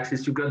horizontal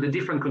axis, you've got the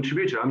different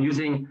contributor. I'm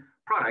using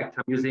product.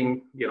 I'm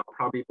using,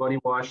 probably body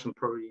wash. I'm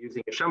probably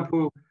using a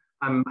shampoo.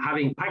 I'm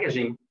having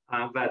packaging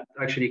that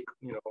actually,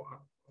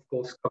 of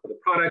course, cover the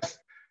products.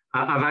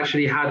 I've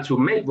actually had to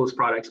make those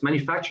products,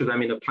 manufacture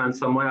them in a plant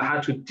somewhere. I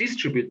had to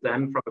distribute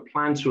them from a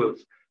plant to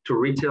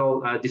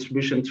retail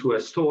distribution, to a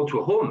store, to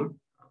a home,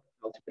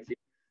 ultimately.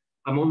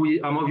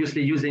 I'm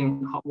obviously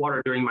using hot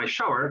water during my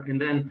shower,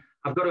 and then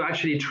I've got to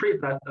actually treat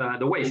that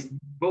the waste,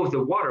 both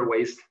the water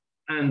waste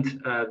and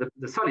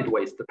the solid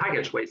waste, the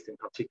packaged waste in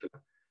particular.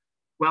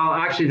 Well,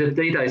 actually, the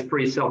data is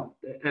pretty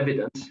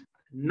self-evident.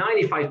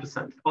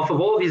 95% of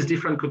all these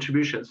different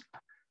contributions,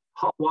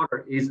 hot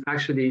water is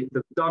actually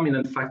the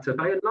dominant factor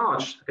by and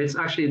large. It's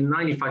actually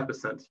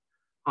 95%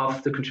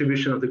 of the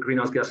contribution of the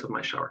greenhouse gas of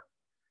my shower.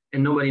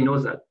 And nobody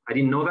knows that. I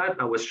didn't know that.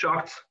 I was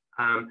shocked.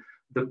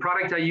 The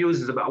product I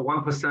use is about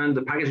 1%.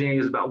 The packaging I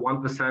use is about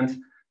 1%.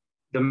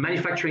 The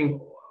manufacturing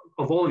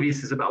of all of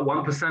this is about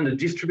 1%. The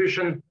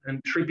distribution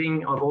and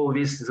tripping of all of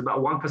this is about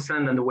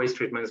 1%. And the waste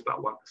treatment is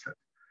about 1%.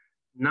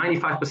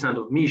 95%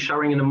 of me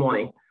showering in the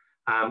morning,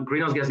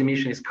 greenhouse gas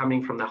emission is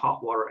coming from the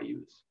hot water I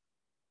use.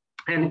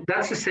 And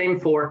that's the same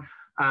for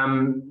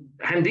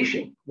hand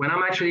dishing. When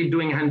I'm actually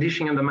doing hand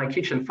dishing under my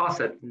kitchen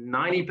faucet,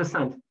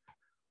 90%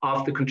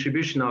 of the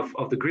contribution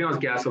of the greenhouse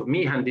gas of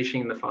me hand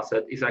dishing in the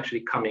faucet is actually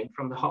coming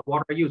from the hot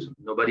water I use.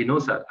 Nobody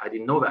knows that. I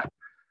didn't know that.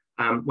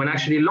 When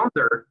actually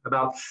launder,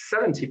 about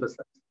 70%,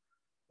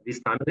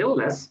 this time a little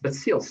less, but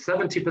still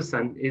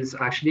 70% is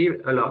actually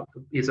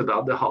is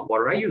about the hot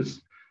water I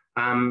use.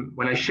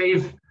 When I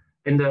shave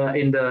in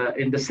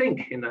the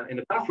sink, in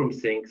the bathroom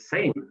sink,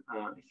 same,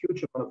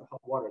 huge amount of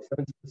hot water,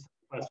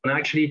 70%. When I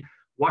actually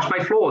wash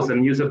my floors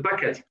and use a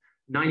bucket,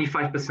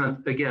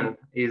 95% again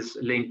is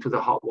linked to the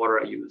hot water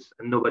I use,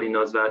 and nobody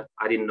knows that.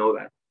 I didn't know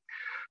that.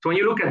 So when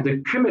you look at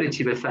the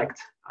cumulative effect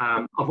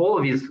of all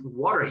of these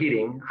water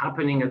heating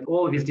happening at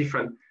all of these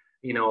different,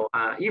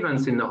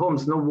 events in the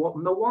homes, no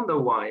wonder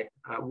why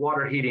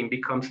water heating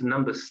becomes the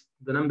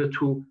number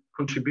 2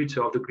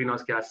 contributor of the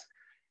greenhouse gas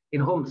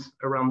in homes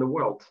around the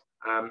world.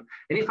 And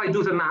if I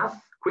do the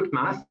math, quick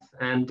math,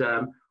 and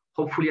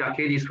hopefully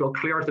Arcadis will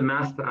clear the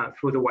math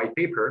through the white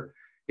paper.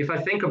 If I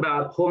think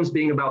about homes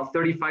being about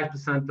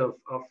 35%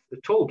 of the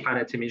total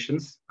planet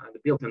emissions, the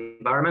built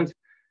environment,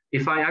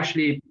 if I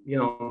actually,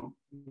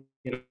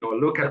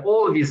 look at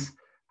all of these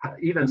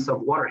events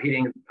of water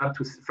heating up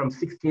to from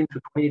 16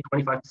 to 20,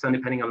 25%,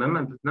 depending on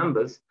the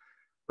numbers,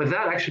 but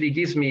that actually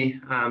gives me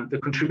the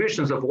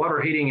contributions of water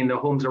heating in the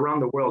homes around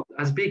the world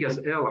as big as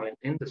airline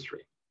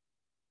industry.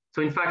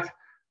 So in fact,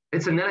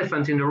 it's an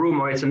elephant in the room,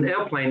 or it's an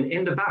airplane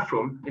in the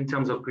bathroom in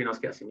terms of greenhouse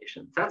gas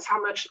emissions. That's how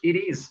much it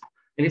is.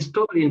 And it's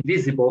totally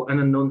invisible and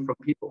unknown from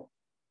people.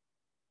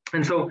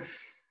 And so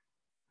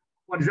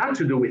what does that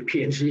to do with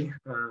P&G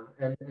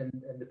and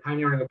the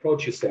pioneering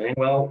approach you're saying?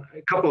 Well,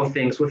 a couple of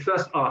things. Well,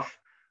 first off,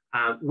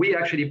 we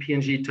actually,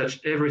 P&G, touch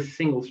every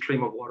single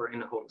stream of water in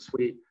the homes.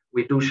 We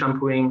do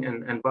shampooing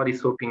and body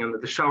soaping under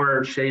the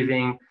shower,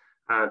 shaving,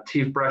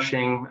 teeth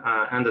brushing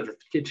under the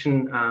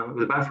kitchen,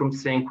 the bathroom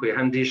sink. We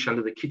hand dish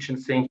under the kitchen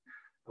sink.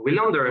 We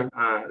launder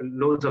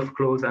loads of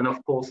clothes, and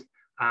of course,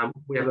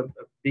 we have a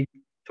big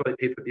toilet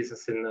paper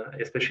business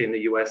especially in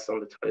the US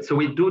on the toilet. So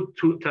we do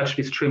touch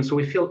this stream. So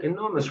we feel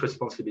enormous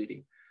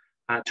responsibility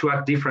to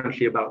act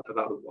differently about the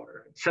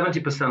water.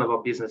 70% of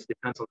our business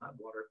depends on that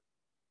water.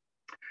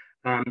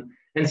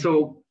 And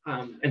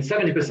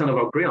 70% of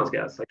our greenhouse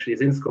gas actually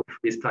is in scope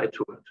is tied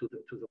to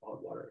the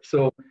hot water.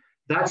 So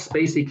that's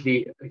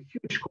basically a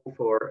huge call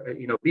for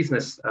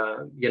business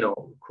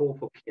call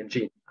for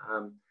P&G.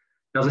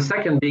 Now the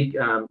second big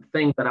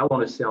thing that I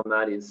want to say on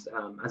that is,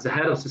 as the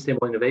head of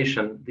sustainable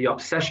innovation, the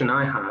obsession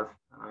I have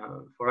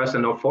for us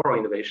and for our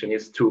innovation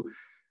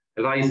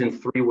lies in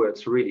 3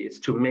 words really. It's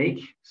to make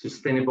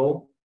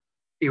sustainable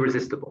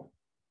irresistible.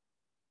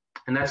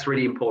 And that's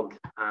really important.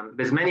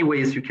 There's many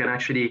ways you can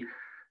actually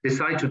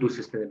decide to do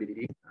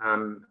sustainability.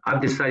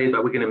 I've decided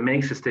that we're going to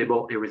make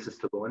sustainable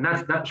irresistible, and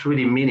that's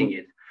really meaning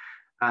it.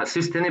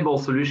 Sustainable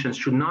solutions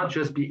should not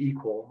just be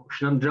equal,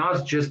 should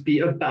not just be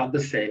about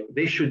the same.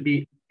 They should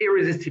be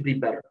irresistibly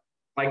better.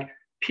 Like,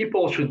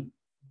 people should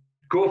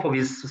go for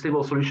this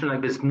sustainable solution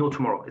like there's no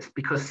tomorrow. It's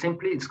because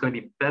simply it's going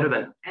to be better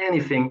than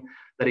anything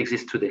that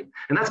exists today.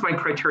 And that's my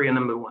criteria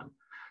number 1.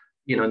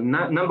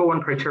 Number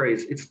 1 criteria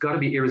is it's got to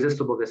be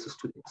irresistible versus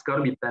today. It's got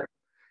to be better.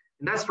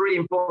 And that's really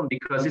important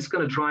because it's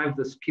going to drive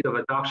the speed of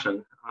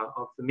adoption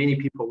of the many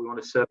people we want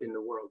to serve in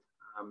the world,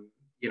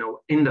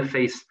 in the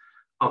face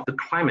of the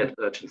climate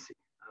urgency.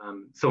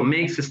 So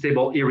make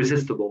sustainable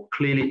irresistible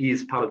clearly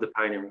is part of the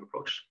pioneering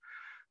approach.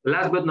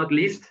 Last but not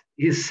least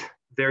is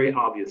very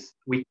obvious.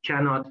 We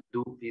cannot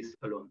do this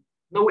alone.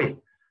 No way.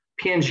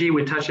 P&G,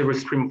 we touch every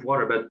stream of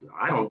water, but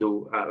I don't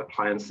do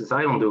appliances.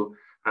 I don't do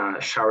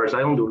showers.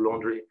 I don't do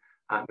laundry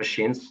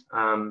machines.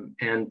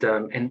 And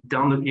I'm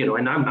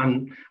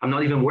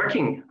not even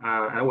working.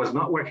 I was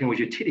not working with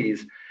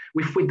utilities.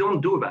 If we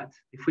don't do that,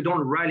 if we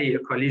don't rally a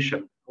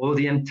coalition or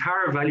the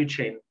entire value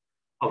chain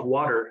of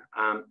water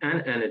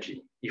and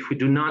energy, if we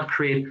do not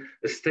create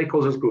a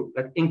stakeholders group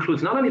that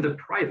includes not only the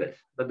private,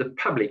 but the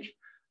public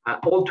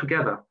all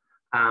together,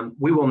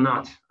 we will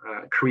not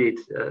create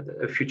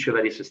a future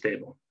that is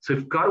sustainable. So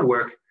we've got to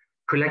work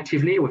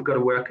collectively, we've got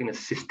to work in a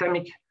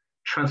systemic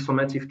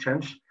transformative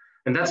change.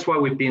 And that's why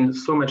we've been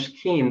so much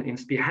keen in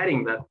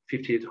spearheading that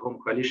 58 Home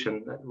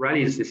Coalition that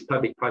rallies these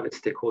public-private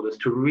stakeholders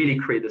to really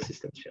create the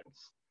system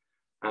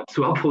change.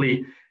 So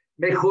hopefully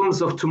make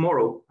homes of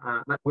tomorrow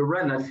that we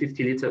run at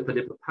 50 liters per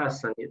day per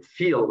person, it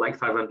feel like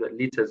 500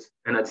 liters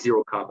and at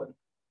zero carbon.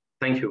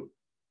 Thank you.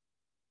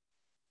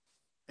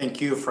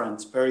 Thank you,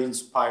 Franz. Very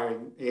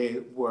inspiring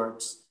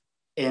words.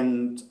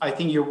 And I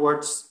think your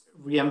words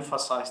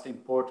re-emphasize the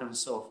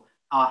importance of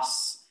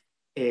us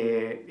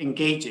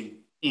engaging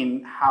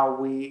in how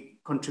we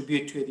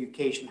contribute to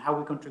education, how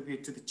we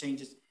contribute to the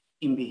changes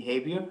in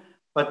behavior.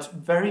 But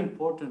very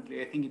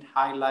importantly, I think it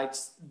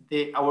highlights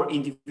our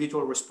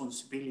individual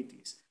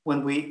responsibilities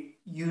when we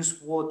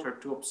use water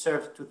to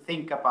observe, to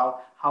think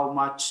about how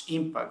much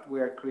impact we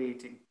are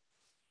creating.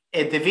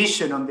 The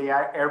vision on the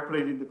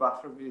airplane in the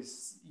bathroom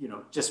is,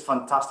 just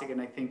fantastic,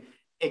 and I think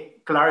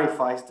it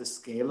clarifies the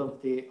scale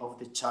of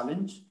the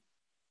challenge,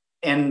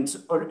 and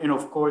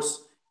of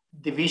course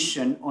the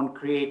vision on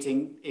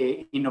creating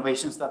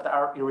innovations that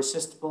are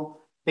irresistible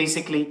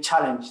basically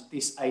challenge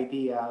this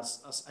idea,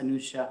 as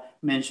Anusha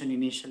mentioned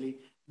initially,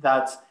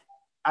 that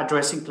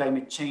addressing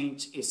climate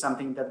change is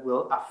something that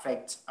will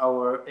affect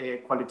our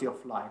quality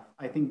of life.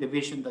 I think the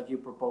vision that you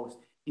propose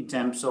in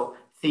terms of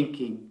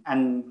thinking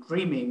and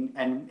dreaming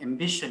and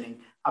envisioning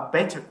a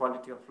better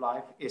quality of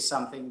life is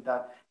something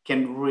that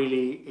can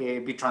really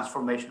be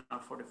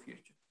transformational for the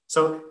future.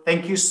 So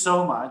thank you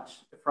so much,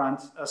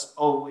 Franz, as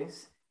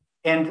always.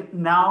 And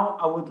now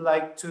I would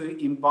like to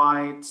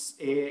invite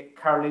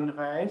Caroline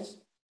Reis.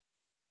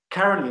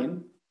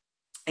 Caroline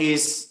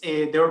is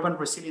the Urban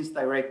Resilience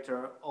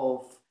Director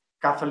of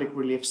Catholic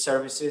Relief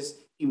Services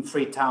in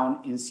Freetown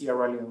in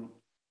Sierra Leone.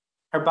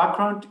 Her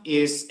background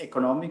is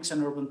economics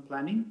and urban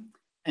planning,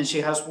 and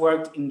she has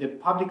worked in the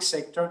public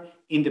sector,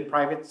 in the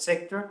private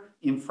sector,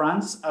 in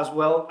France, as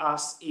well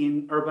as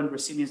in urban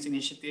resilience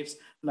initiatives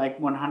like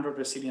 100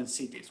 Resilient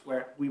Cities,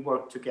 where we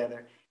work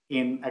together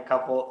in a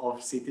couple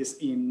of cities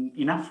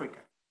in Africa.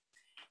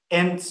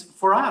 And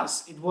for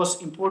us, it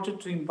was important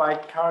to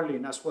invite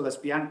Caroline as well as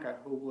Bianca,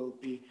 who will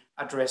be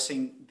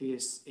addressing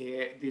this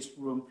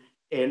room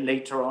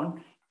later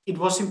on. It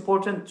was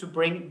important to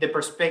bring the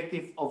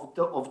perspective of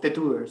the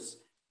doers,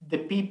 the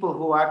people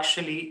who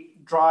actually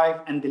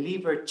drive and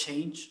deliver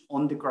change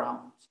on the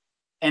ground.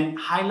 And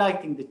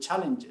highlighting the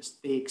challenges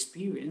they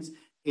experience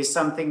is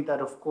something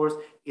that, of course,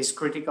 is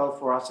critical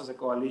for us as a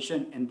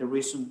coalition, and the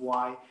reason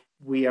why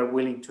we are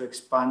willing to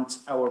expand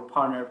our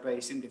partner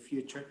base in the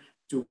future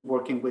to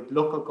working with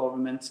local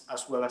governments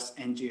as well as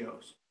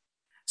NGOs.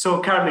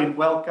 So Caroline,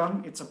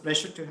 welcome. It's a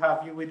pleasure to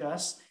have you with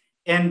us.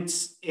 And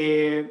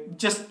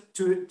just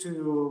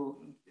to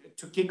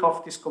kick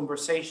off this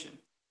conversation,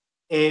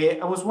 I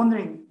was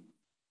wondering,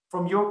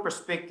 from your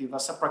perspective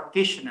as a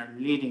practitioner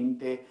leading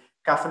the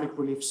Catholic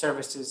Relief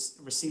Services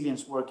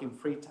resilience work in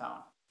Freetown,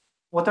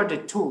 what are the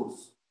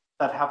tools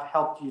that have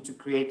helped you to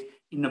create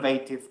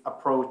innovative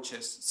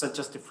approaches, such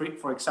as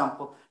for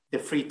example, the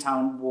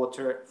Freetown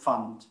Water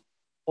Fund?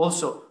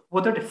 Also,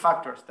 what are the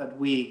factors that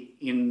we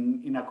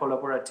in a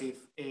collaborative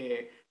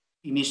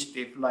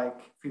initiative like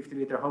 50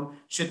 Liter Home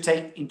should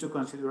take into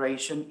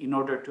consideration in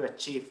order to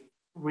achieve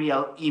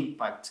real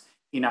impact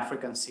in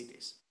African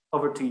cities?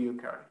 Over to you,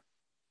 Karen.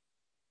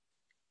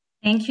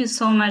 Thank you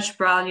so much,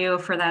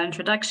 Braulio, for that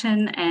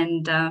introduction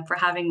and for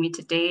having me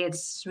today.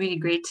 It's really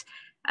great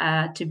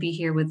to be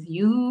here with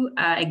you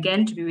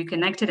again, to be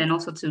reconnected, and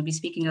also to be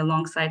speaking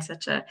alongside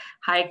such a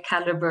high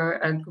caliber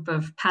group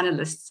of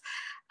panelists.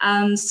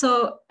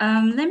 So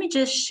let me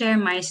just share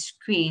my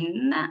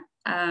screen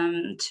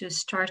to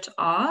start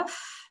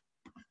off.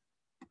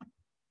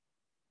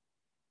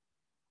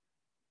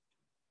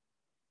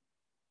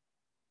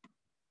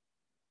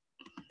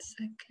 One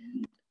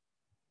second.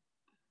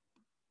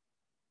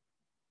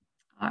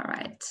 All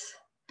right.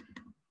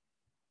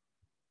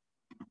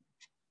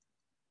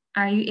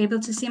 Are you able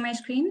to see my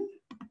screen?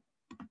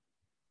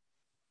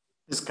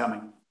 It's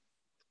coming.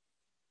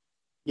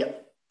 Yeah,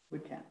 we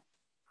can.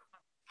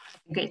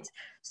 Great.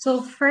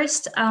 So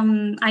first,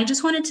 I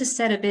just wanted to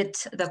set a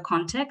bit the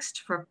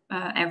context for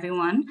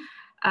everyone.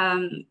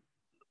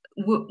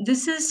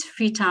 This is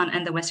Freetown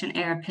and the Western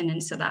Arab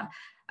Peninsula,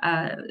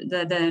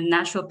 the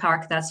natural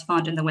park that's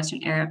found in the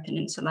Western Arab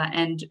Peninsula.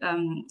 And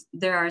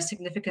there are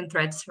significant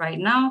threats right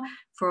now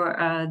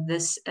for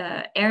this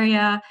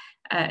area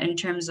in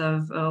terms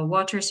of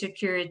water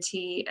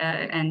security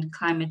and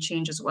climate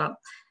change as well.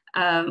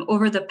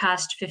 Over the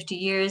past 50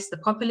 years, the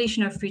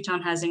population of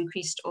Freetown has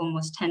increased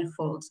almost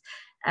tenfold.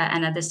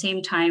 And at the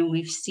same time,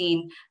 we've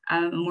seen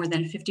more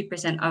than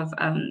 50% of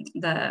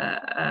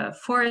the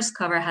forest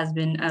cover has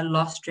been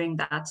lost during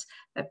that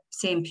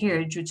same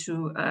period due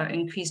to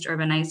increased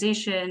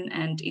urbanization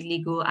and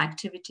illegal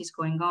activities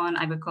going on,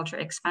 agriculture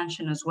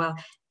expansion as well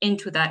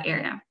into that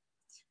area.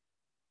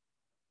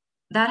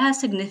 that has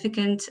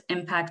significant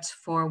impact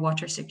for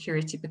water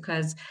security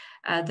because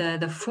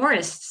the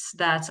forests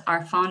that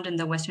are found in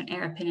the Western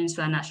Area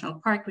Peninsula National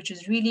Park, which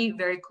is really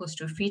very close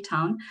to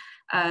Freetown,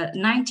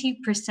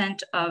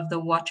 90% of the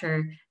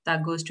water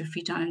that goes to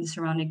Freetown and the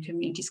surrounding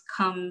communities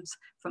comes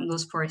from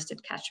those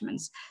forested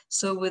catchments.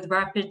 So with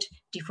rapid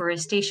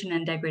deforestation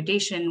and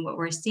degradation, what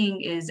we're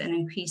seeing is an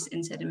increase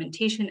in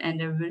sedimentation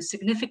and a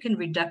significant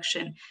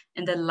reduction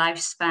in the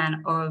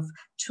lifespan of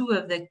two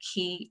of the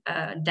key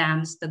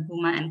dams, the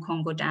Guma and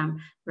Congo Dam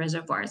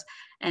reservoirs.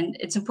 And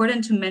it's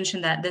important to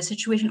mention that the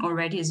situation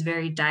already is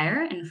very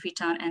dire in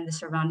Freetown and the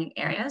surrounding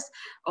areas.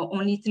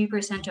 Only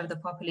 3% of the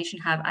population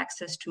have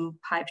access to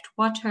piped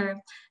water,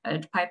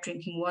 piped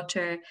drinking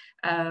water.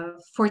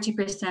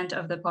 40%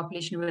 of the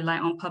population rely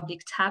on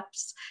public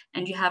taps,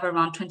 and you have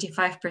around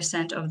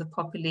 25% of the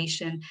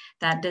population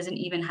that doesn't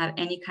even have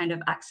any kind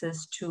of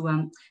access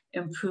to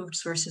improved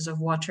sources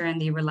of water,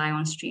 and they rely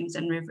on streams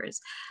and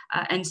rivers.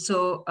 And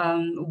so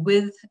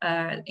with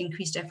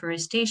increased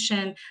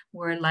deforestation,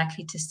 we're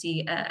likely to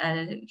see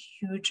a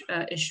huge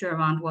issue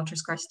around water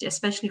scarcity,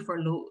 especially for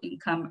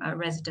low-income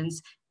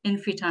residents in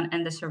Freetown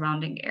and the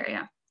surrounding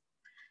area.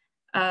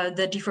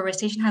 The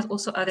deforestation has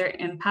also other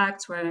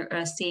impacts.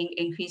 We're seeing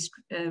increased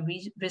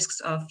risks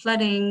of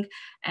flooding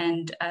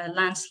and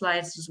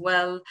landslides as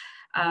well.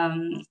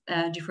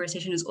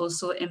 Deforestation is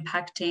also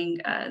impacting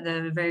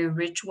the very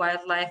rich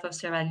wildlife of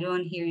Sierra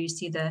Leone. Here you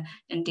see the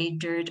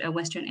endangered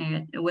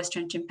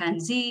western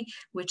chimpanzee,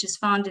 which is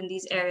found in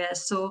these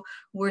areas. So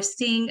we're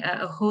seeing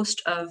a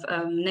host of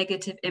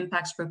negative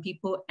impacts for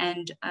people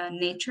and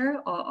nature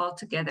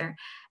altogether.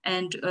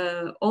 And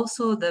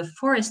also the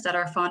forests that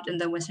are found in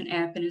the Western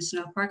Area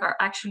Peninsula Park are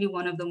actually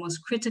one of the most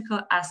critical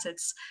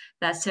assets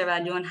that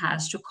Sierra Leone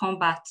has to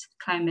combat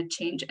climate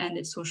change and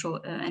its social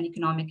and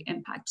economic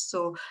impact.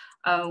 So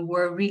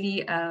we're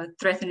really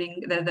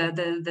threatening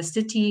the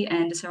city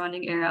and the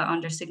surrounding area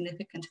under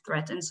significant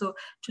threat. And so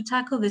to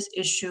tackle this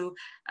issue,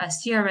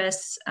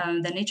 CRS,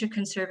 the Nature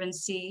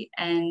Conservancy,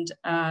 and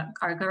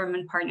our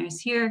government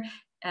partners here,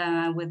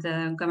 with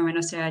the government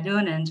of Sierra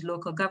Leone and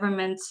local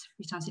governments,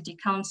 Freetown City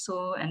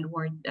Council, and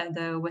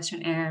the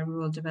Western Area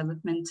Rural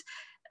Development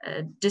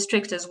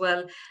District as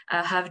well,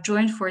 have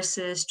joined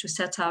forces to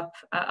set up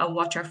a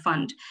water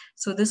fund.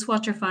 So this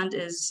water fund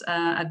is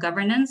a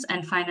governance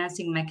and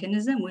financing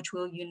mechanism which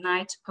will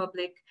unite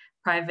public,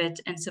 private,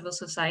 and civil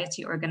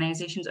society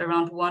organizations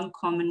around one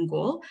common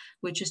goal,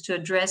 which is to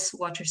address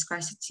water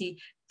scarcity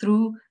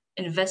through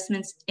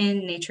investments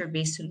in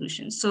nature-based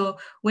solutions. So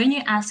when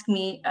you ask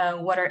me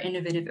what are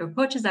innovative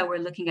approaches that we're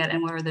looking at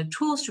and what are the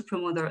tools to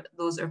promote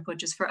those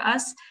approaches for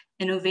us,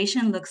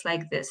 innovation looks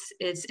like this.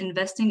 It's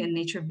investing in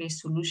nature-based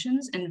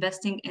solutions,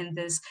 investing in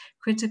this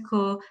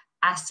critical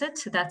asset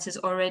that is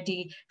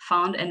already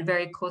found and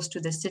very close to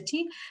the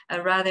city,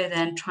 rather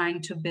than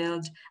trying to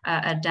build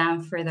a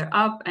dam further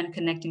up and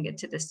connecting it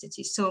to the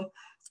city. So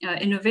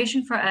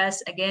innovation for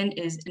us, again,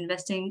 is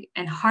investing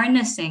and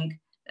harnessing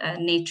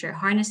nature,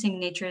 harnessing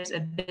nature's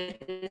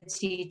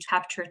ability to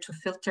capture, to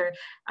filter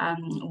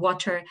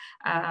water,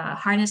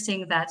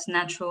 harnessing that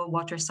natural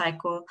water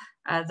cycle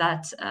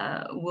that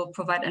will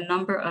provide a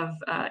number of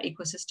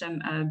ecosystem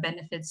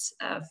benefits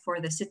for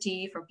the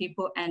city, for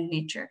people, and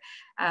nature.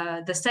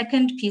 The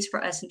second piece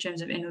for us in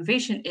terms of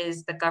innovation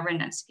is the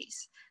governance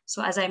piece.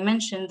 So as I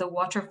mentioned, the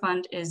Water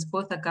Fund is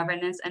both a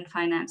governance and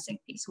financing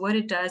piece. What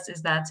it does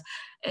is that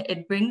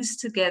it brings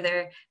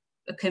together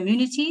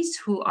communities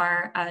who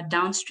are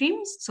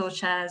downstreams,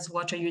 such as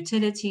water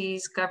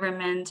utilities,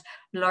 government,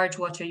 large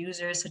water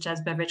users, such as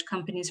beverage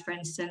companies, for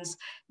instance.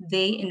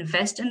 They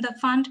invest in the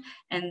fund,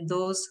 and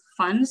those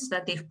funds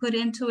that they've put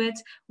into it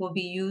will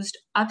be used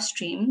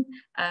upstream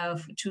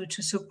to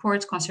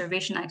support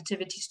conservation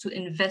activities, to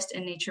invest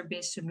in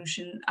nature-based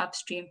solution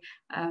upstream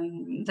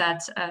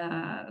that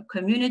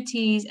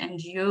communities,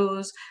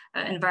 NGOs,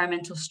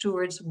 environmental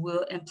stewards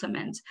will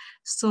implement.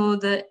 So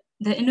the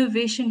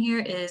innovation here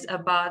is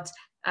about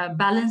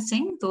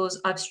balancing those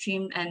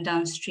upstream and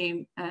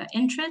downstream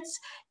interests.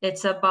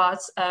 It's about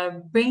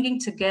bringing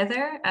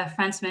together,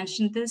 Franz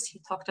mentioned this, he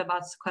talked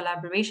about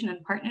collaboration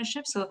and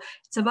partnership. So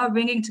it's about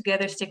bringing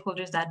together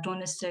stakeholders that don't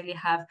necessarily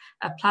have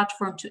a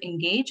platform to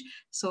engage.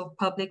 So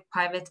public,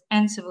 private,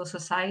 and civil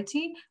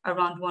society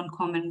around one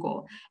common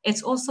goal.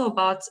 It's also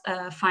about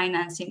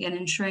financing and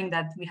ensuring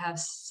that we have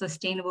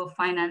sustainable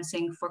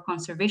financing for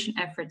conservation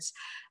efforts.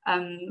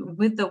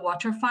 With the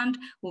Water Fund,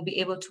 we'll be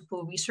able to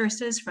pull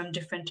resources from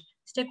different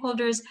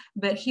stakeholders.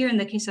 But here in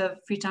the case of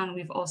Freetown,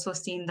 we've also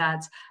seen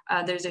that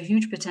there's a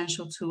huge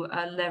potential to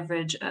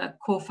leverage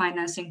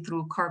co-financing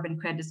through carbon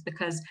credits,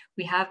 because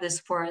we have this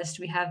forest,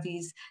 we have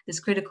this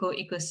critical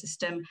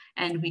ecosystem,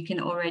 and we can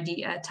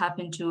already tap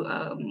into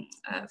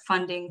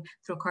funding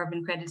through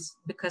carbon credits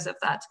because of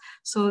that.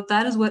 So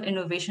that is what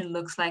innovation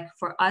looks like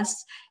for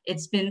us.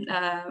 It's been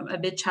a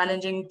bit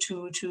challenging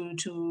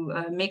to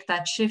make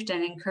that shift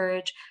and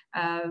encourage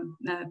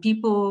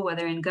people,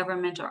 whether in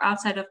government or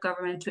outside of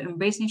government, to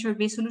embrace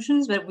nature-based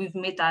solutions, but we've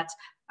made that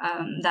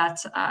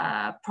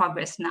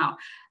progress now.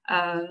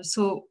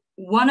 So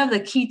one of the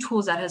key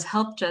tools that has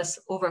helped us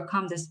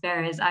overcome this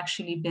barrier has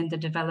actually been the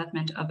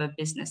development of a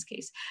business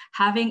case.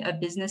 Having a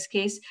business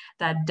case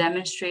that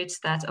demonstrates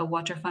that a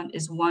water fund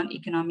is, one,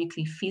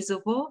 economically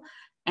feasible,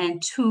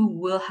 and two,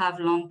 will have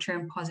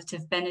long-term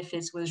positive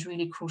benefits was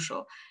really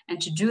crucial.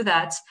 And to do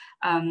that,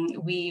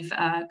 we've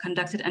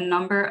conducted a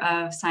number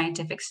of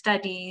scientific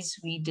studies.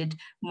 We did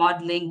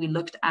modeling. We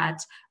looked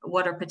at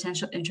what are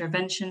potential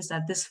interventions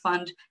that this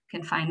fund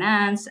can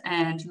finance,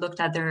 and looked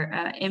at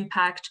their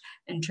impact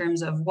in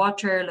terms of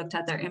water, looked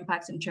at their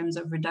impacts in terms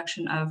of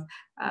reduction of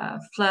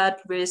flood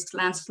risks,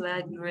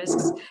 landslide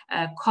risks,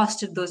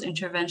 costed those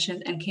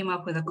interventions, and came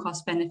up with a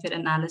cost-benefit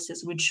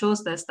analysis, which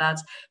shows us that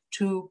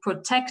to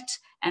protect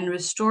and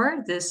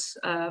restore this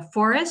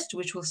forest,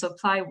 which will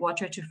supply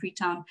water to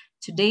Freetown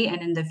today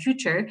and in the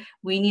future,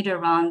 we need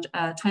around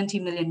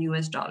 $20 million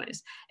US.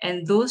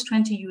 And those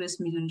 $20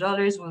 million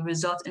will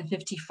result in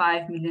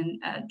 $55 million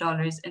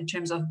in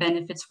terms of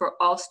benefits for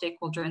all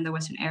stakeholders in the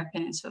Western Eyre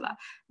Peninsula,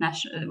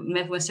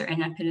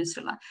 Western Eyre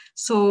Peninsula.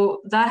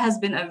 So that has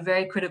been a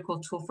very critical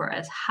tool for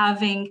us,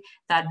 having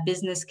that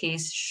business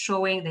case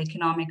showing the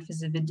economic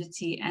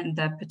feasibility and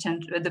the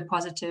potential, the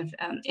positive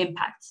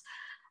impacts.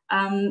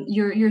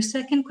 Your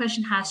second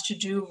question has to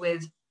do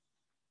with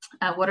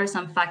what are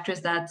some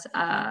factors that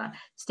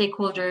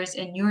stakeholders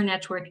in your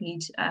network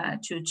need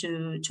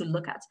to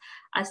look at?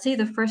 I'd say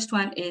the first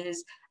one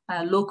is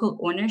local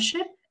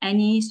ownership.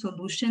 Any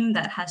solution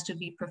that has to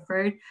be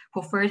preferred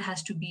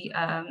has to be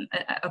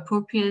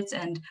appropriate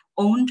and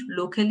owned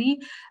locally.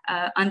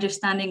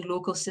 Understanding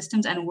local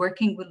systems and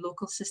working with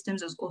local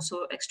systems is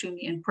also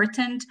extremely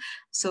important.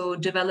 So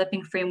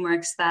developing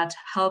frameworks that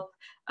help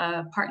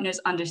partners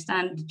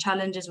understand the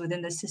challenges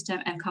within the system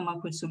and come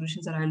up with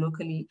solutions that are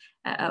locally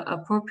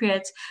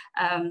appropriate.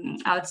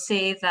 I would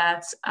say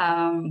that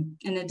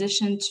in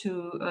addition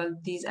to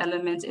these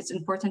elements, it's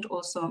important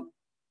also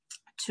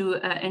to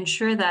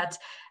ensure that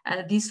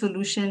these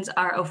solutions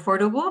are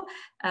affordable.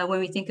 When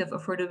we think of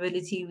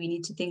affordability, we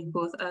need to think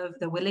both of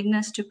the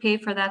willingness to pay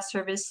for that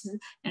service,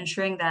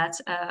 ensuring that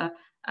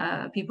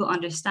people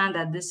understand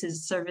that this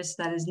is service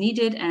that is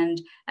needed and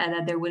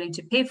that they're willing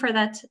to pay for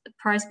that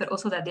price, but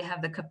also that they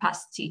have the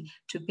capacity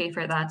to pay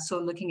for that. So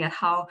looking at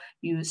how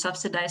you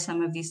subsidize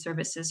some of these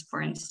services,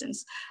 for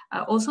instance.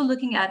 Also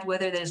looking at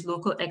whether there's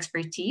local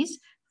expertise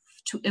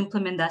to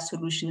implement that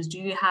solutions. Do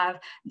you have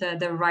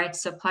the right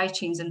supply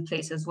chains in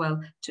place as well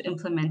to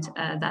implement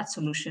that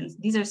solution?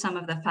 These are some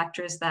of the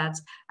factors that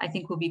I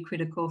think will be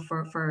critical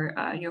for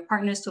your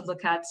partners to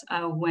look at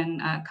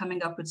when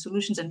coming up with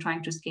solutions and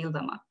trying to scale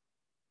them up.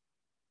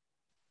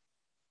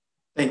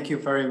 Thank you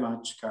very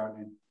much,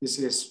 Caroline. This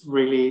is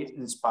really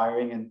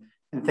inspiring,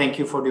 and thank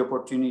you for the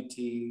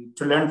opportunity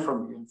to learn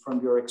from you and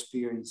from your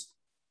experience.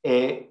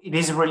 It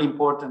is really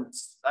important.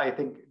 I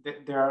think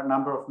that there are a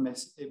number of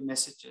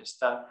messages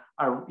that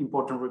are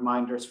important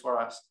reminders for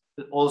us.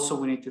 But also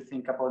we need to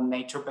think about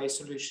nature-based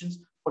solutions.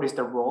 What is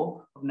the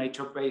role of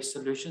nature-based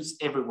solutions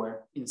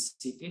everywhere in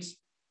cities?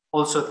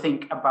 Also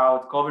think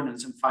about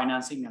governance and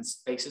financing and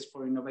spaces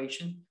for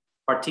innovation,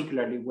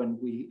 particularly when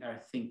we are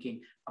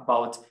thinking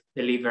about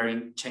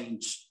delivering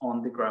change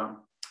on the ground.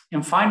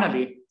 And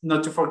finally,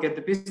 not to forget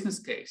the business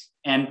case.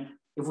 And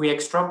if we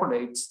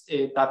extrapolate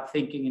that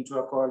thinking into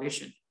a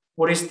coalition,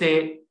 what is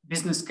the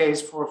business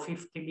case for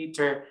 50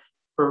 liters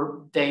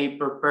per day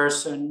per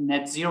person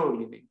net zero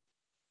living?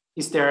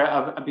 Is there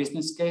a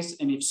business case?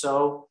 And if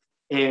so,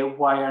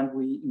 why aren't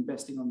we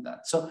investing on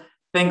that? So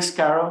thanks,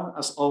 Carol,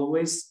 as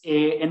always.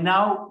 And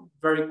now,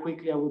 very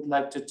quickly, I would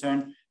like to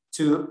turn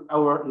to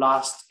our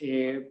last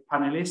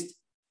panelist,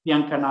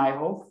 Bianca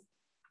Nijhoff.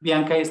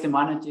 Bianca is the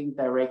Managing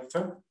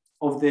Director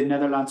of the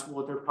Netherlands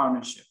Water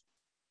Partnership.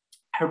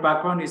 Her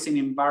background is in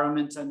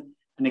environment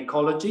and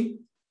ecology,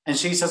 and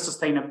she's a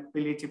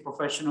sustainability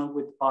professional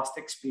with vast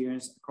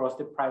experience across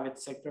the private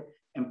sector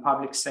and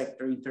public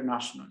sector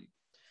internationally.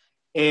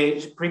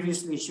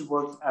 Previously, she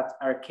worked at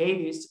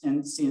Arcadis,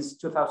 and since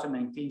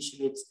 2019,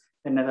 she leads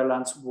the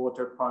Netherlands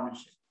Water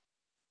Partnership.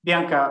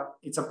 Bianca,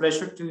 it's a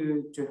pleasure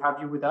to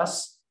have you with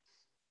us.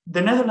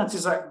 The Netherlands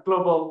is a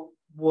global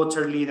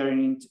leader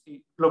in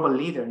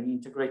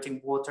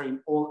integrating water in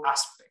all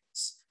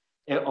aspects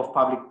of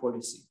public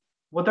policy.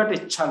 What are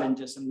the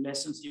challenges and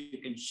lessons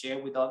you can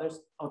share with others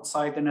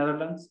outside the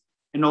Netherlands?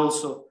 And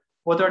also,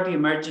 what are the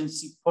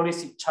emergency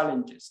policy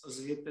challenges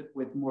associated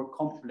with more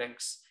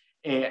complex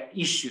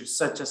issues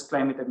such as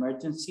climate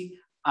emergency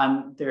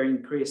and their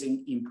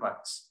increasing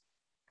impacts?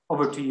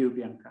 Over to you,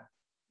 Bianca.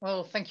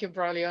 Well, thank you,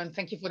 Braulio, and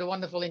thank you for the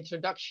wonderful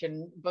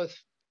introduction, both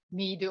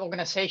me, the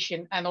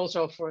organization, and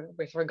also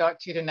with regard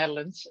to the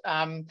Netherlands.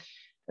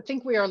 I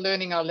think we are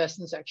learning our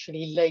lessons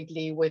actually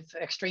lately with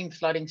extreme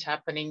floodings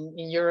happening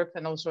in Europe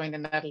and also in the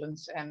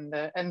Netherlands,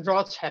 and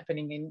droughts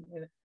happening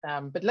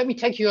but let me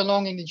take you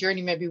along in the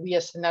journey maybe we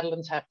as the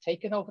Netherlands have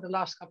taken over the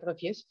last couple of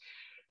years.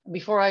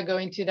 Before I go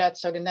into that,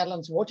 so the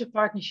Netherlands Water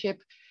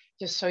Partnership,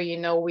 just so you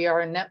know, we are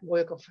a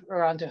network of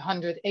around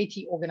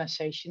 180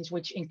 organizations,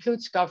 which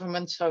includes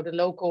government, so the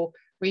local,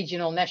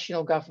 regional,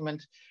 national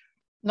government,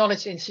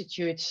 knowledge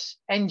institutes,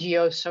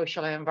 NGOs,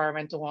 social and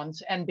environmental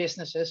ones, and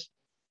businesses.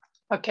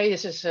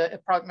 Arcadis is a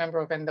proud member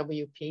of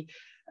NWP,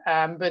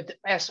 but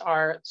as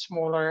are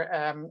smaller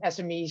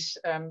SMEs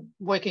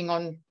working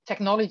on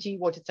technology,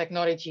 water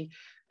technology,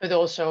 but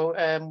also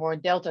more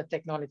Delta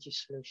technology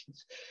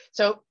solutions.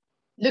 So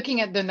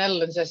looking at the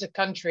Netherlands as a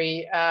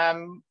country,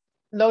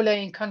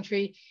 low-lying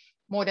country,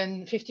 more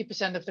than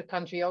 50% of the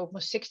country,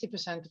 almost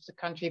 60% of the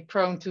country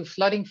prone to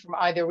flooding from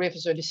either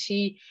rivers or the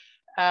sea.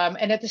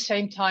 And at the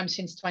same time,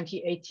 since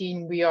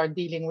 2018, we are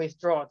dealing with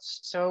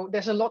droughts. So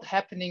there's a lot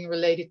happening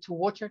related to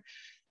water.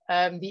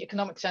 The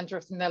economic center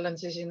of the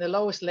Netherlands is in the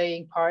lowest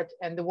laying part,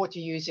 and the water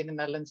use in the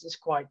Netherlands is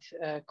quite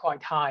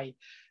high.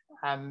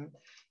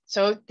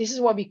 So this is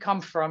where we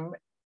come from.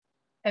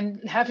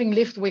 And having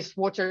lived with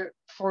water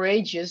for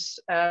ages,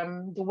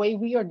 the way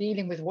we are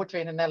dealing with water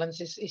in the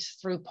Netherlands is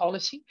through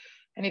policy.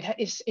 And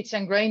it's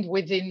ingrained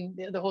within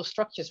the whole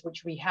structures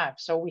which we have.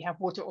 So we have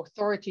water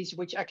authorities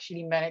which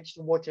actually manage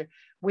the water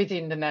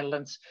within the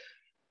Netherlands.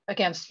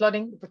 Against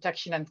flooding,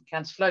 protection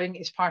against flooding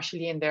is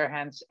partially in their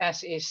hands,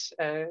 as is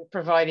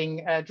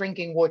providing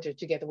drinking water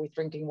together with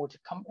drinking water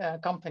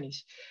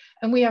companies.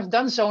 And we have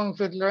done so, and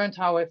we've learned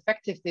how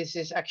effective this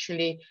is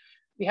actually.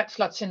 We had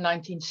floods in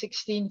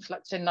 1916,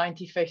 floods in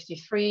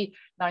 1953,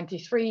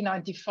 93,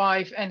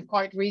 95, and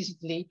quite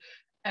recently.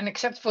 And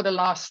except for the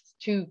last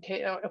two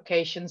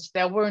occasions,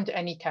 there weren't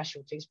any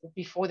casualties, but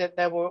before that,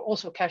 there were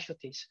also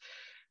casualties.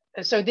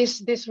 So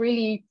this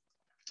really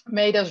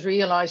made us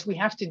realize we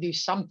have to do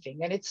something,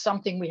 and it's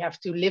something we have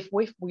to live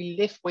with. We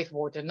live with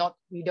water,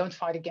 we don't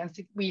fight against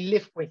it, we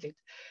live with it.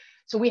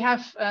 So we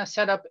have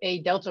set up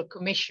a Delta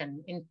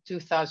Commission in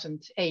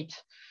 2008.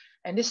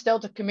 And this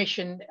Delta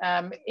Commission,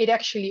 it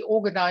actually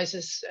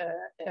organizes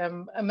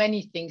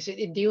many things.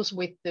 It deals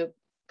with the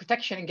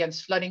protection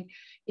against flooding.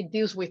 It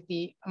deals with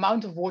the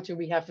amount of water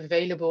we have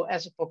available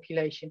as a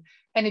population.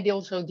 And it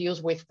also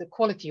deals with the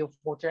quality of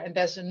water. And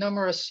there's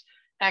numerous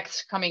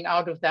acts coming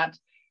out of that.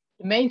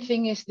 The main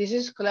thing is this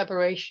is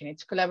collaboration.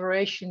 It's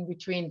collaboration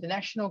between the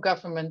national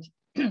government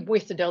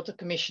with the Delta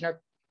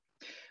Commissioner,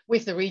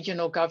 with the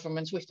regional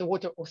governments, with the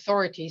water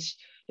authorities,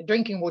 the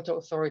drinking water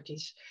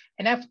authorities.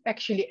 And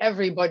actually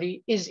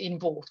everybody is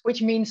involved,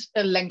 which means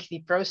a lengthy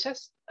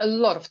process, a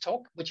lot of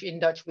talk, which in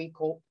Dutch we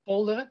call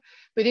polderen.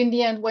 But in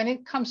the end, when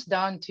it comes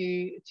down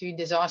to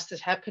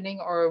disasters happening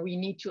or we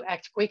need to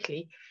act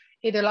quickly,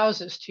 it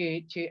allows us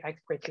to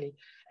act quickly.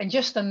 And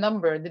just a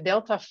number, the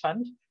Delta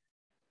Fund,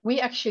 we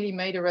actually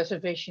made a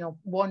reservation of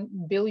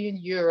 €1 billion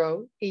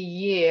a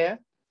year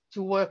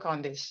to work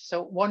on this.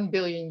 So €1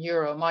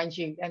 billion, mind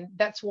you, and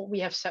that's what we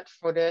have set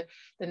for the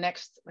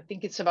next, I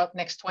think it's about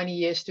next 20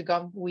 years to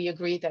come. We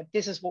agreed that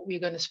this is what we're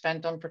going to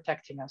spend on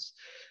protecting us.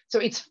 So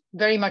it's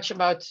very much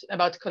about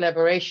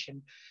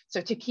collaboration.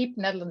 So to keep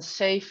Netherlands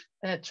safe,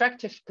 an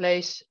attractive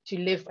place to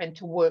live and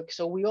to work.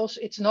 So we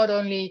also, it's not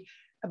only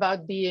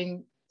about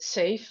being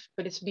safe,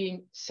 but it's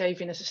being safe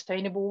in a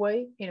sustainable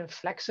way, in a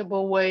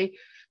flexible way,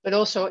 but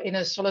also in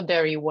a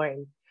solidary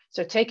way.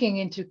 So taking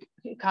into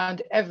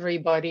account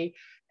everybody.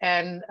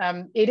 And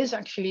it is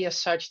actually as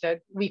such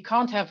that we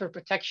can't have a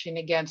protection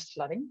against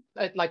flooding,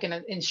 like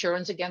an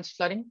insurance against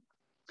flooding,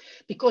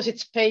 because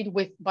it's paid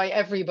by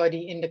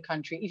everybody in the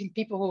country, even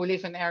people who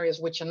live in areas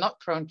which are not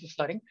prone to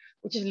flooding,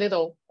 which is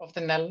little of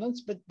the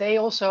Netherlands, but they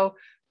also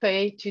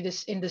pay to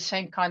this in the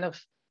same kind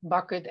of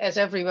bucket as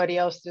everybody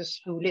else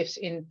does who lives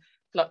in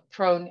flood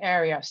prone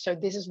areas. So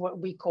this is what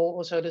we call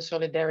also the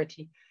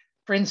solidarity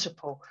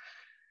principle.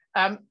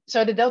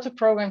 So the Delta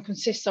program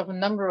consists of a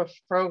number of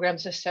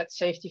programs that set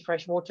safety,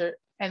 fresh water,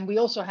 and we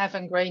also have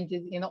ingrained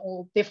it in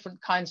all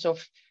different kinds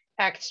of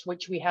acts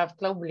which we have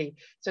globally.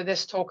 So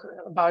let's talk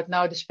about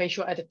now the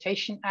Spatial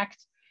Adaptation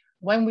Act.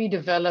 When we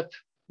develop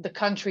the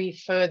country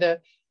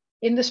further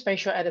in the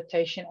Spatial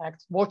Adaptation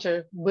Act,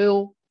 water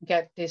will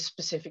get this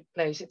specific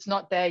place. It's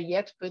not there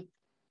yet, but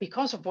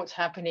because of what's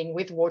happening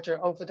with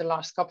water over the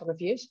last couple of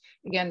years,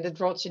 again, the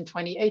droughts in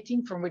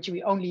 2018, from which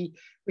we only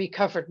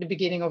recovered the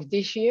beginning of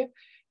this year.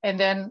 And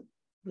then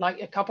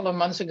like a couple of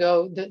months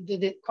ago,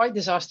 the quite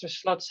disastrous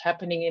floods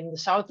happening in the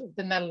south of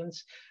the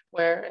Netherlands,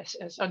 where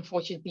as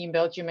unfortunately in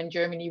Belgium and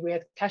Germany, we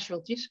had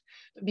casualties.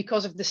 But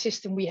because of the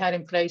system we had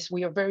in place,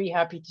 we are very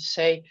happy to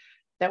say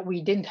that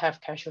we didn't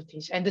have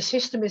casualties. And the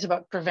system is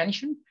about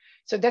prevention.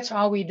 So that's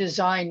how we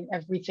design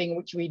everything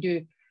which we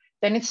do.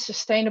 Then it's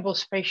sustainable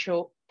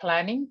spatial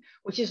planning,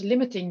 which is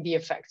limiting the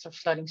effects of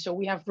flooding. So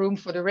we have room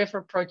for the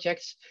river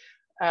projects.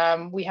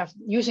 We have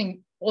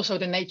using also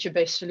the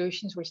nature-based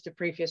solutions, which the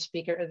previous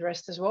speaker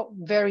addressed as well,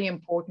 very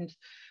important.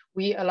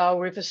 We allow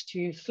rivers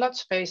to flood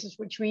spaces,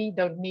 which we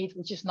don't need,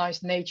 which is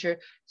nice nature,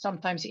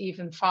 sometimes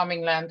even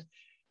farming land,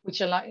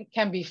 which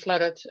can be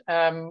flooded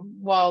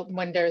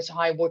when there is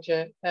high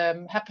water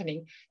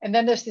happening. And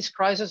then there's this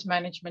crisis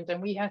management, and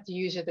we had to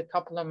use it a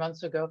couple of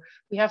months ago.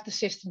 We have the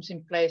systems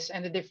in place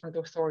and the different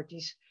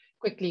authorities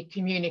quickly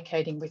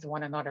communicating with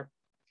one another.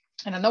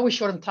 And I know we're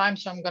short on time,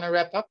 so I'm going to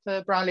wrap up,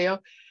 Braulio.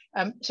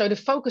 So the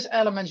focus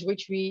elements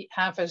which we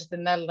have as the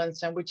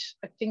Netherlands, and which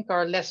I think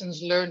are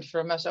lessons learned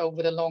from us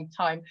over the long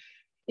time,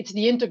 It's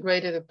the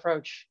integrated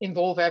approach,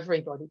 involve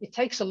everybody. It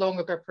takes a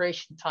longer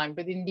preparation time,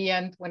 but in the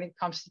end, when it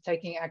comes to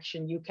taking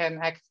action, you can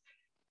act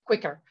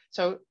quicker.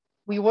 So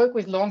we work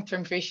with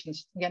long-term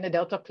visions. Again, the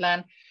Delta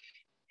plan,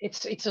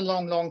 it's a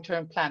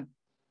long-term plan,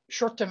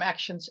 short-term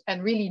actions,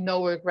 and really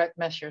no regret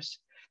measures.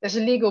 There's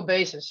a legal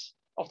basis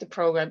of the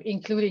program,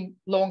 including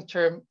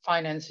long-term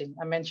financing.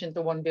 I mentioned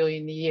the 1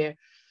 billion a year.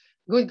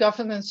 Good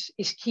governance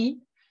is key.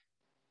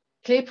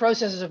 Clear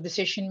processes of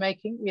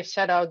decision-making. We have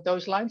set out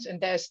those lines, and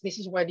this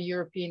is where the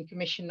European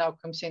Commission now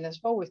comes in as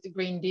well with the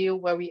Green Deal,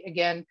 where we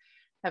again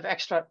have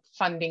extra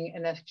funding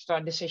and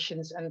extra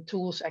decisions and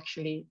tools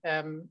actually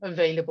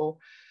available.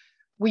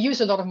 We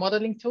use a lot of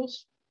modeling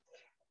tools,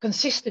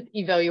 consistent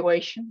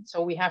evaluation.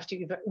 So we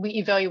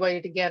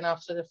evaluated again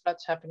after the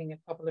floods happening a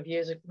couple of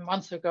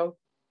months ago,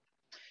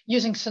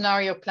 using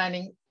scenario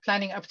planning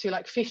up to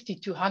like 50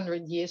 to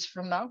 100 years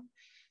from now,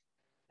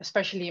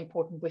 especially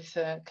important with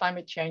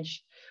climate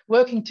change.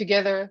 Working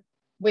together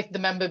with the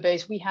member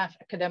base, we have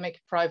academic,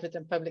 private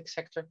and public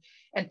sector,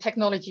 and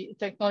technology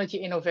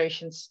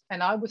innovations.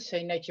 And I would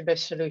say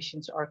nature-based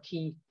solutions are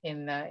key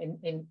in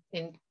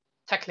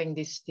tackling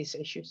these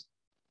issues.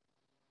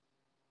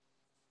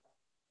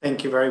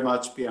 Thank you very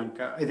much,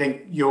 Bianca. I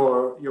think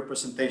your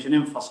presentation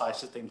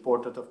emphasizes the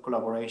importance of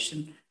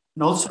collaboration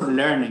and also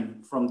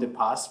learning from the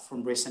past,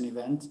 from recent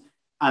events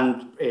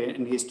and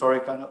in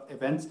historical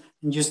events,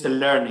 and use the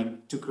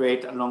learning to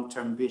create a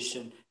long-term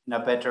vision and a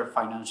better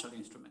financial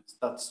instruments.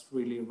 That's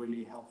really,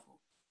 really helpful.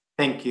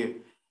 Thank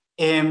you.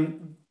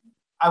 Now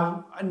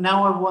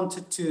I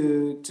wanted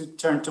to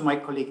turn to my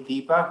colleague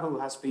Deepa, who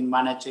has been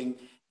managing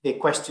the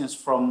questions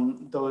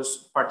from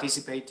those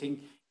participating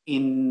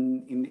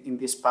in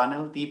this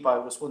panel. Deepa, I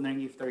was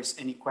wondering if there is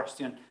any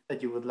question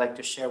that you would like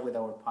to share with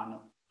our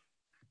panel.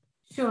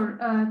 Sure,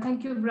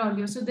 thank you,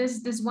 Braulio. So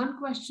there's one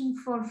question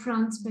for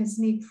Frans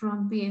Besnik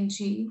from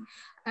PNG,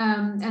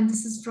 and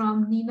this is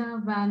from Nina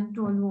van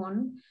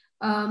Tolwon.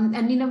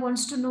 And Nina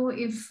wants to know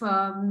if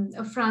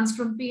Frans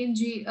from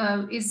PNG,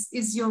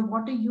 is your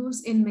water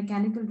use in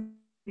mechanical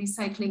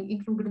recycling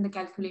included in the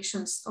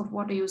calculations of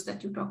water use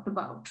that you talked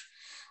about?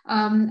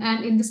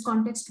 And in this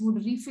context,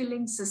 would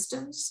refilling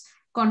systems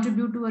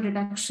contribute to a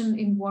reduction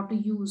in water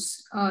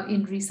use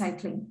in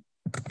recycling?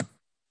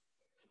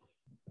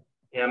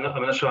 Yeah, I'm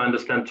not sure I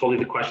understand totally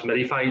the question, but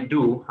if I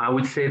do, I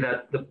would say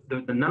that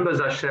the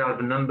numbers I share are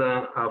the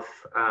number of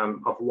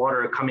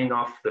water coming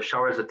off the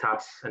showers, the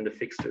taps, and the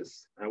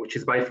fixtures, which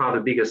is by far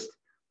the biggest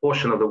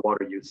portion of the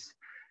water use.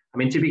 I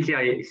mean,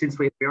 typically, since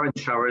we are in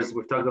showers,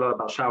 we've talked a lot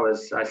about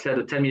showers. I said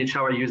a 10-minute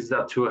shower uses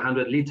up to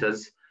 100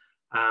 liters,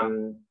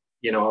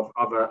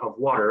 of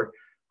water.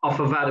 Off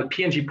of that, a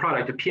PNG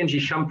product, a PNG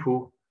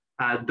shampoo,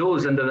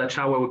 dose under that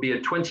shower would be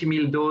a 20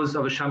 ml dose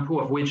of a shampoo,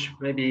 of which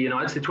maybe,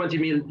 I'd say 20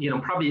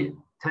 ml, probably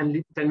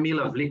 10 ml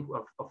of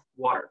liquid of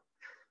water.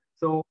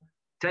 So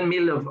 10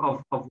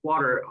 ml of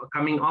water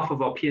coming off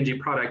of our PNG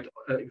product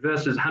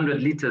versus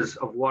 100 liters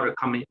of water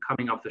coming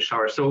off the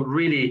shower. So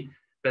really,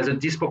 there's a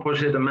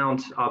disproportionate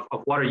amount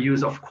of water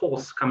use, of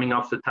course, coming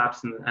off the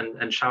taps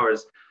and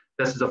showers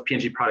versus of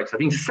PNG products.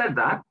 Having said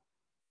that,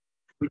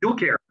 we do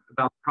care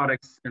about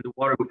products and the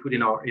water we put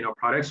in our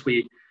products.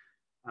 We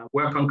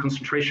work on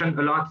concentration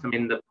a lot. I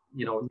mean,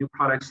 new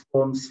products,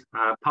 foams,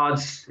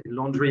 pods,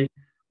 laundry,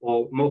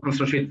 or more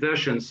concentrated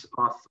versions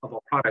of our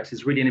products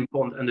is really an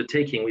important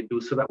undertaking we do,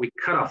 so that we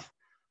cut off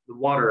the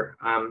water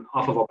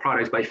off of our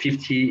products by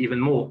 50, even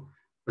more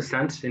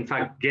 %. In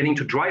fact, getting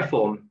to dry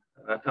form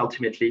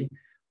ultimately.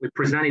 We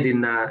presented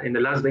in the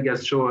Las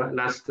Vegas show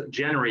last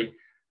January,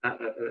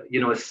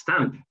 a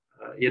stamp,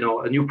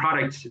 a new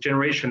product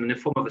generation in the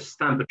form of a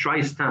stamp, a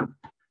dry stamp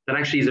that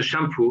actually is a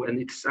shampoo, and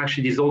it's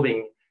actually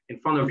dissolving in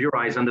front of your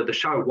eyes under the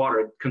shower water.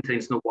 It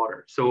contains no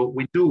water. So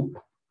we do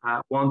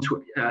want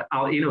to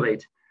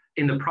out-innovate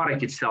in the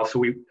product itself, so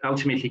we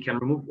ultimately can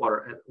remove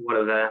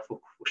water there for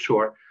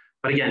sure.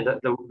 But again,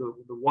 the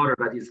water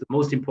that is the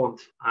most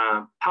important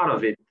part of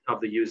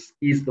the use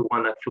is the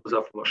one that flows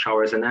off of our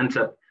showers and ends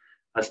up,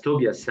 as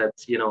Tobias said,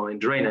 in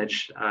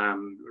drainage. A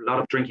lot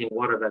of drinking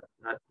water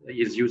that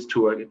is used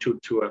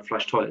to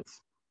flush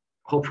toilets.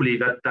 Hopefully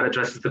that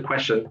addresses the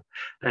question,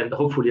 and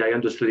hopefully I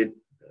understood it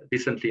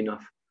decently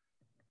enough.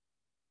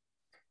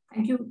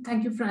 Thank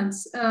you,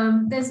 Frans.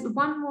 There's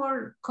one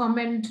more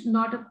comment,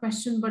 not a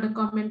question, but a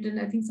comment, and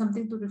I think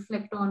something to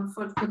reflect on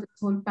for this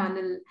whole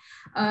panel.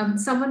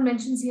 Someone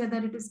mentions here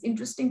that it is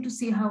interesting to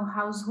see how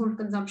household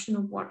consumption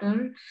of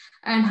water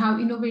and how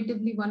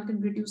innovatively one can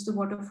reduce the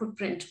water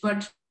footprint.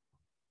 But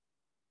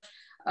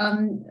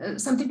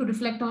something to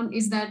reflect on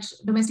is that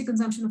domestic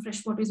consumption of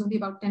fresh water is only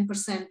about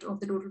 10% of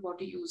the total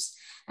water use,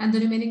 and the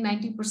remaining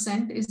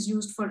 90% is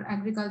used for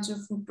agriculture,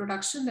 food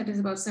production, that is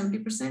about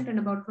 70%, and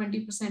about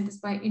 20% is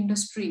by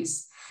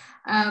industries.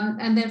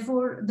 And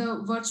therefore,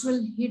 the virtual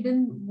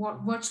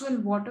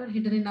water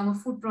hidden in our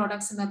food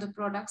products and other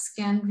products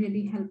can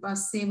really help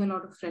us save a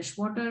lot of fresh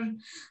water.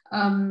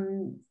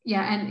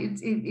 Yeah, and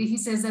he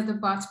says that the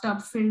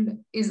bathtub filled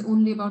is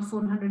only about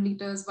 400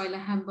 liters, while a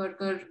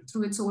hamburger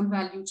through its whole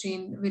value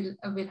chain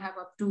will have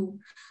up to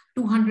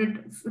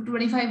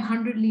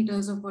 2,500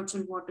 liters of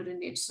virtual water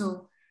in it.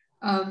 So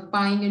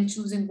buying and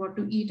choosing what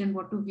to eat and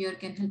what to wear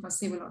can help us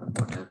save a lot of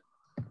water.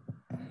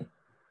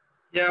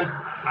 Yeah,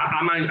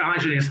 I'm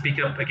actually going to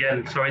speak up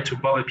again. Sorry to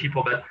bother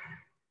people, but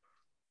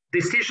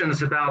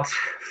decisions about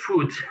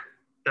food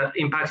that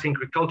impacts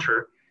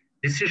agriculture,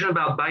 decisions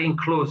about buying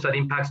clothes that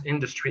impacts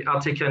industry are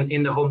taken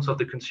in the homes of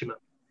the consumer,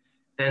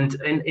 and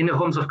in the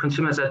homes of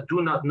consumers that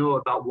do not know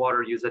about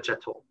water usage at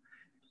all.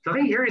 So I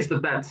think here is the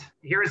bet,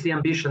 here is the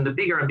ambition, the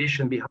bigger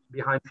ambition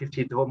behind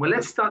 50 to home. Well,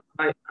 let's start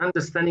by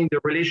understanding the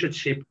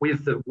relationship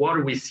with the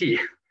water we see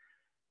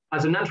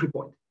as an entry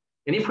point.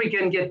 And if we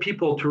can get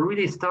people to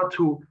really start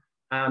to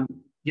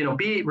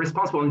be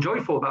responsible and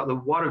joyful about the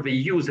water they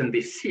use and they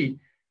see,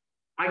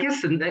 I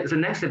guess the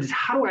next step is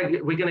how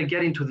we're going to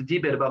get into the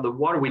debate about the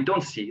water we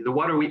don't see, the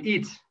water we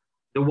eat,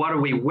 the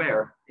water we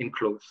wear in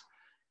clothes.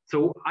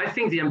 So I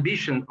think the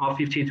ambition of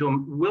 50 to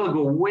home will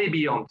go way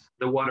beyond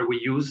the water we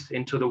use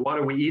into the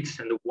water we eat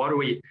and the water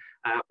we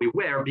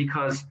wear,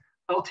 because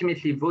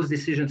ultimately those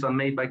decisions are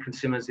made by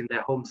consumers in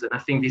their homes. And I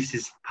think this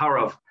is the power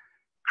of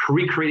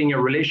recreating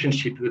a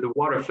relationship with the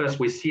water first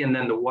we see and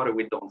then the water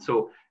we don't.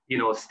 So,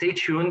 stay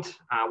tuned.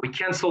 We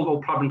can't solve all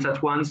problems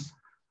at once.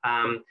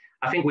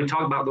 I think we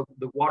talk about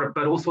the water,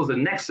 but also the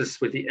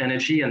nexus with the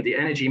energy, and the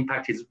energy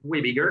impact is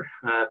way bigger.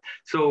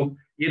 So,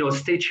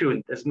 stay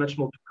tuned. There's much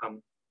more to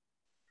come.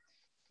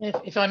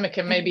 If I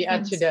can maybe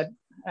add to that.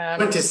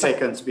 20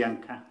 seconds,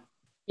 Bianca.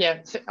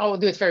 Yeah, so I'll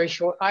do it very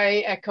short.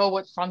 I echo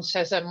what Frans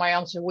says, and my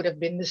answer would have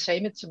been the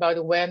same. It's about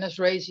awareness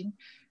raising.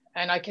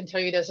 And I can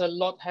tell you there's a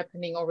lot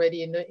happening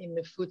already in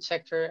the food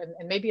sector.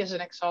 And maybe as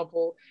an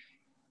example,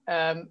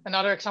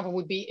 another example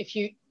would be if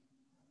you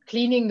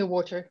cleaning the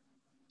water.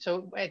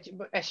 So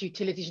as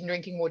utilities and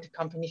drinking water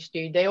companies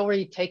do, they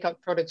already take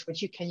out products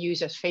which you can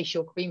use as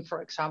facial cream,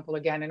 for example,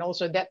 again. And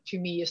also that to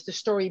me is the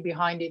story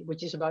behind it,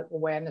 which is about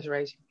awareness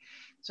raising.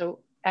 So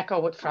echo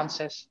what Frans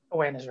says,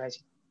 awareness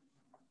raising.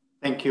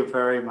 Thank you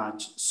very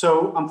much.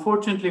 So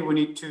unfortunately, we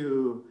need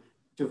to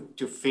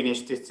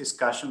finish this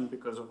discussion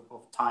because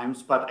of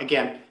times. But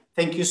again,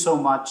 thank you so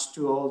much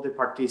to all the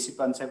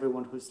participants,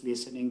 everyone who's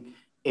listening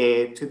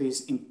to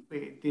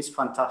this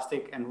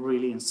fantastic and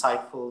really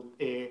insightful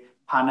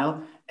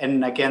panel.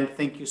 And again,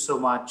 thank you so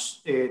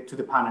much to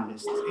the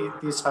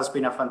panelists. This has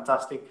been a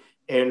fantastic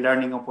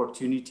learning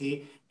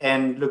opportunity,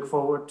 and look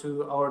forward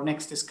to our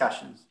next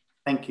discussions.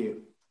 Thank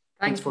you.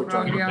 Thanks for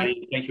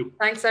joining. Thank you.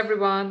 Thanks,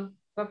 everyone.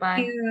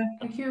 Bye-bye.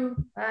 Thank you.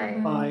 Bye.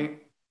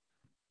 Bye.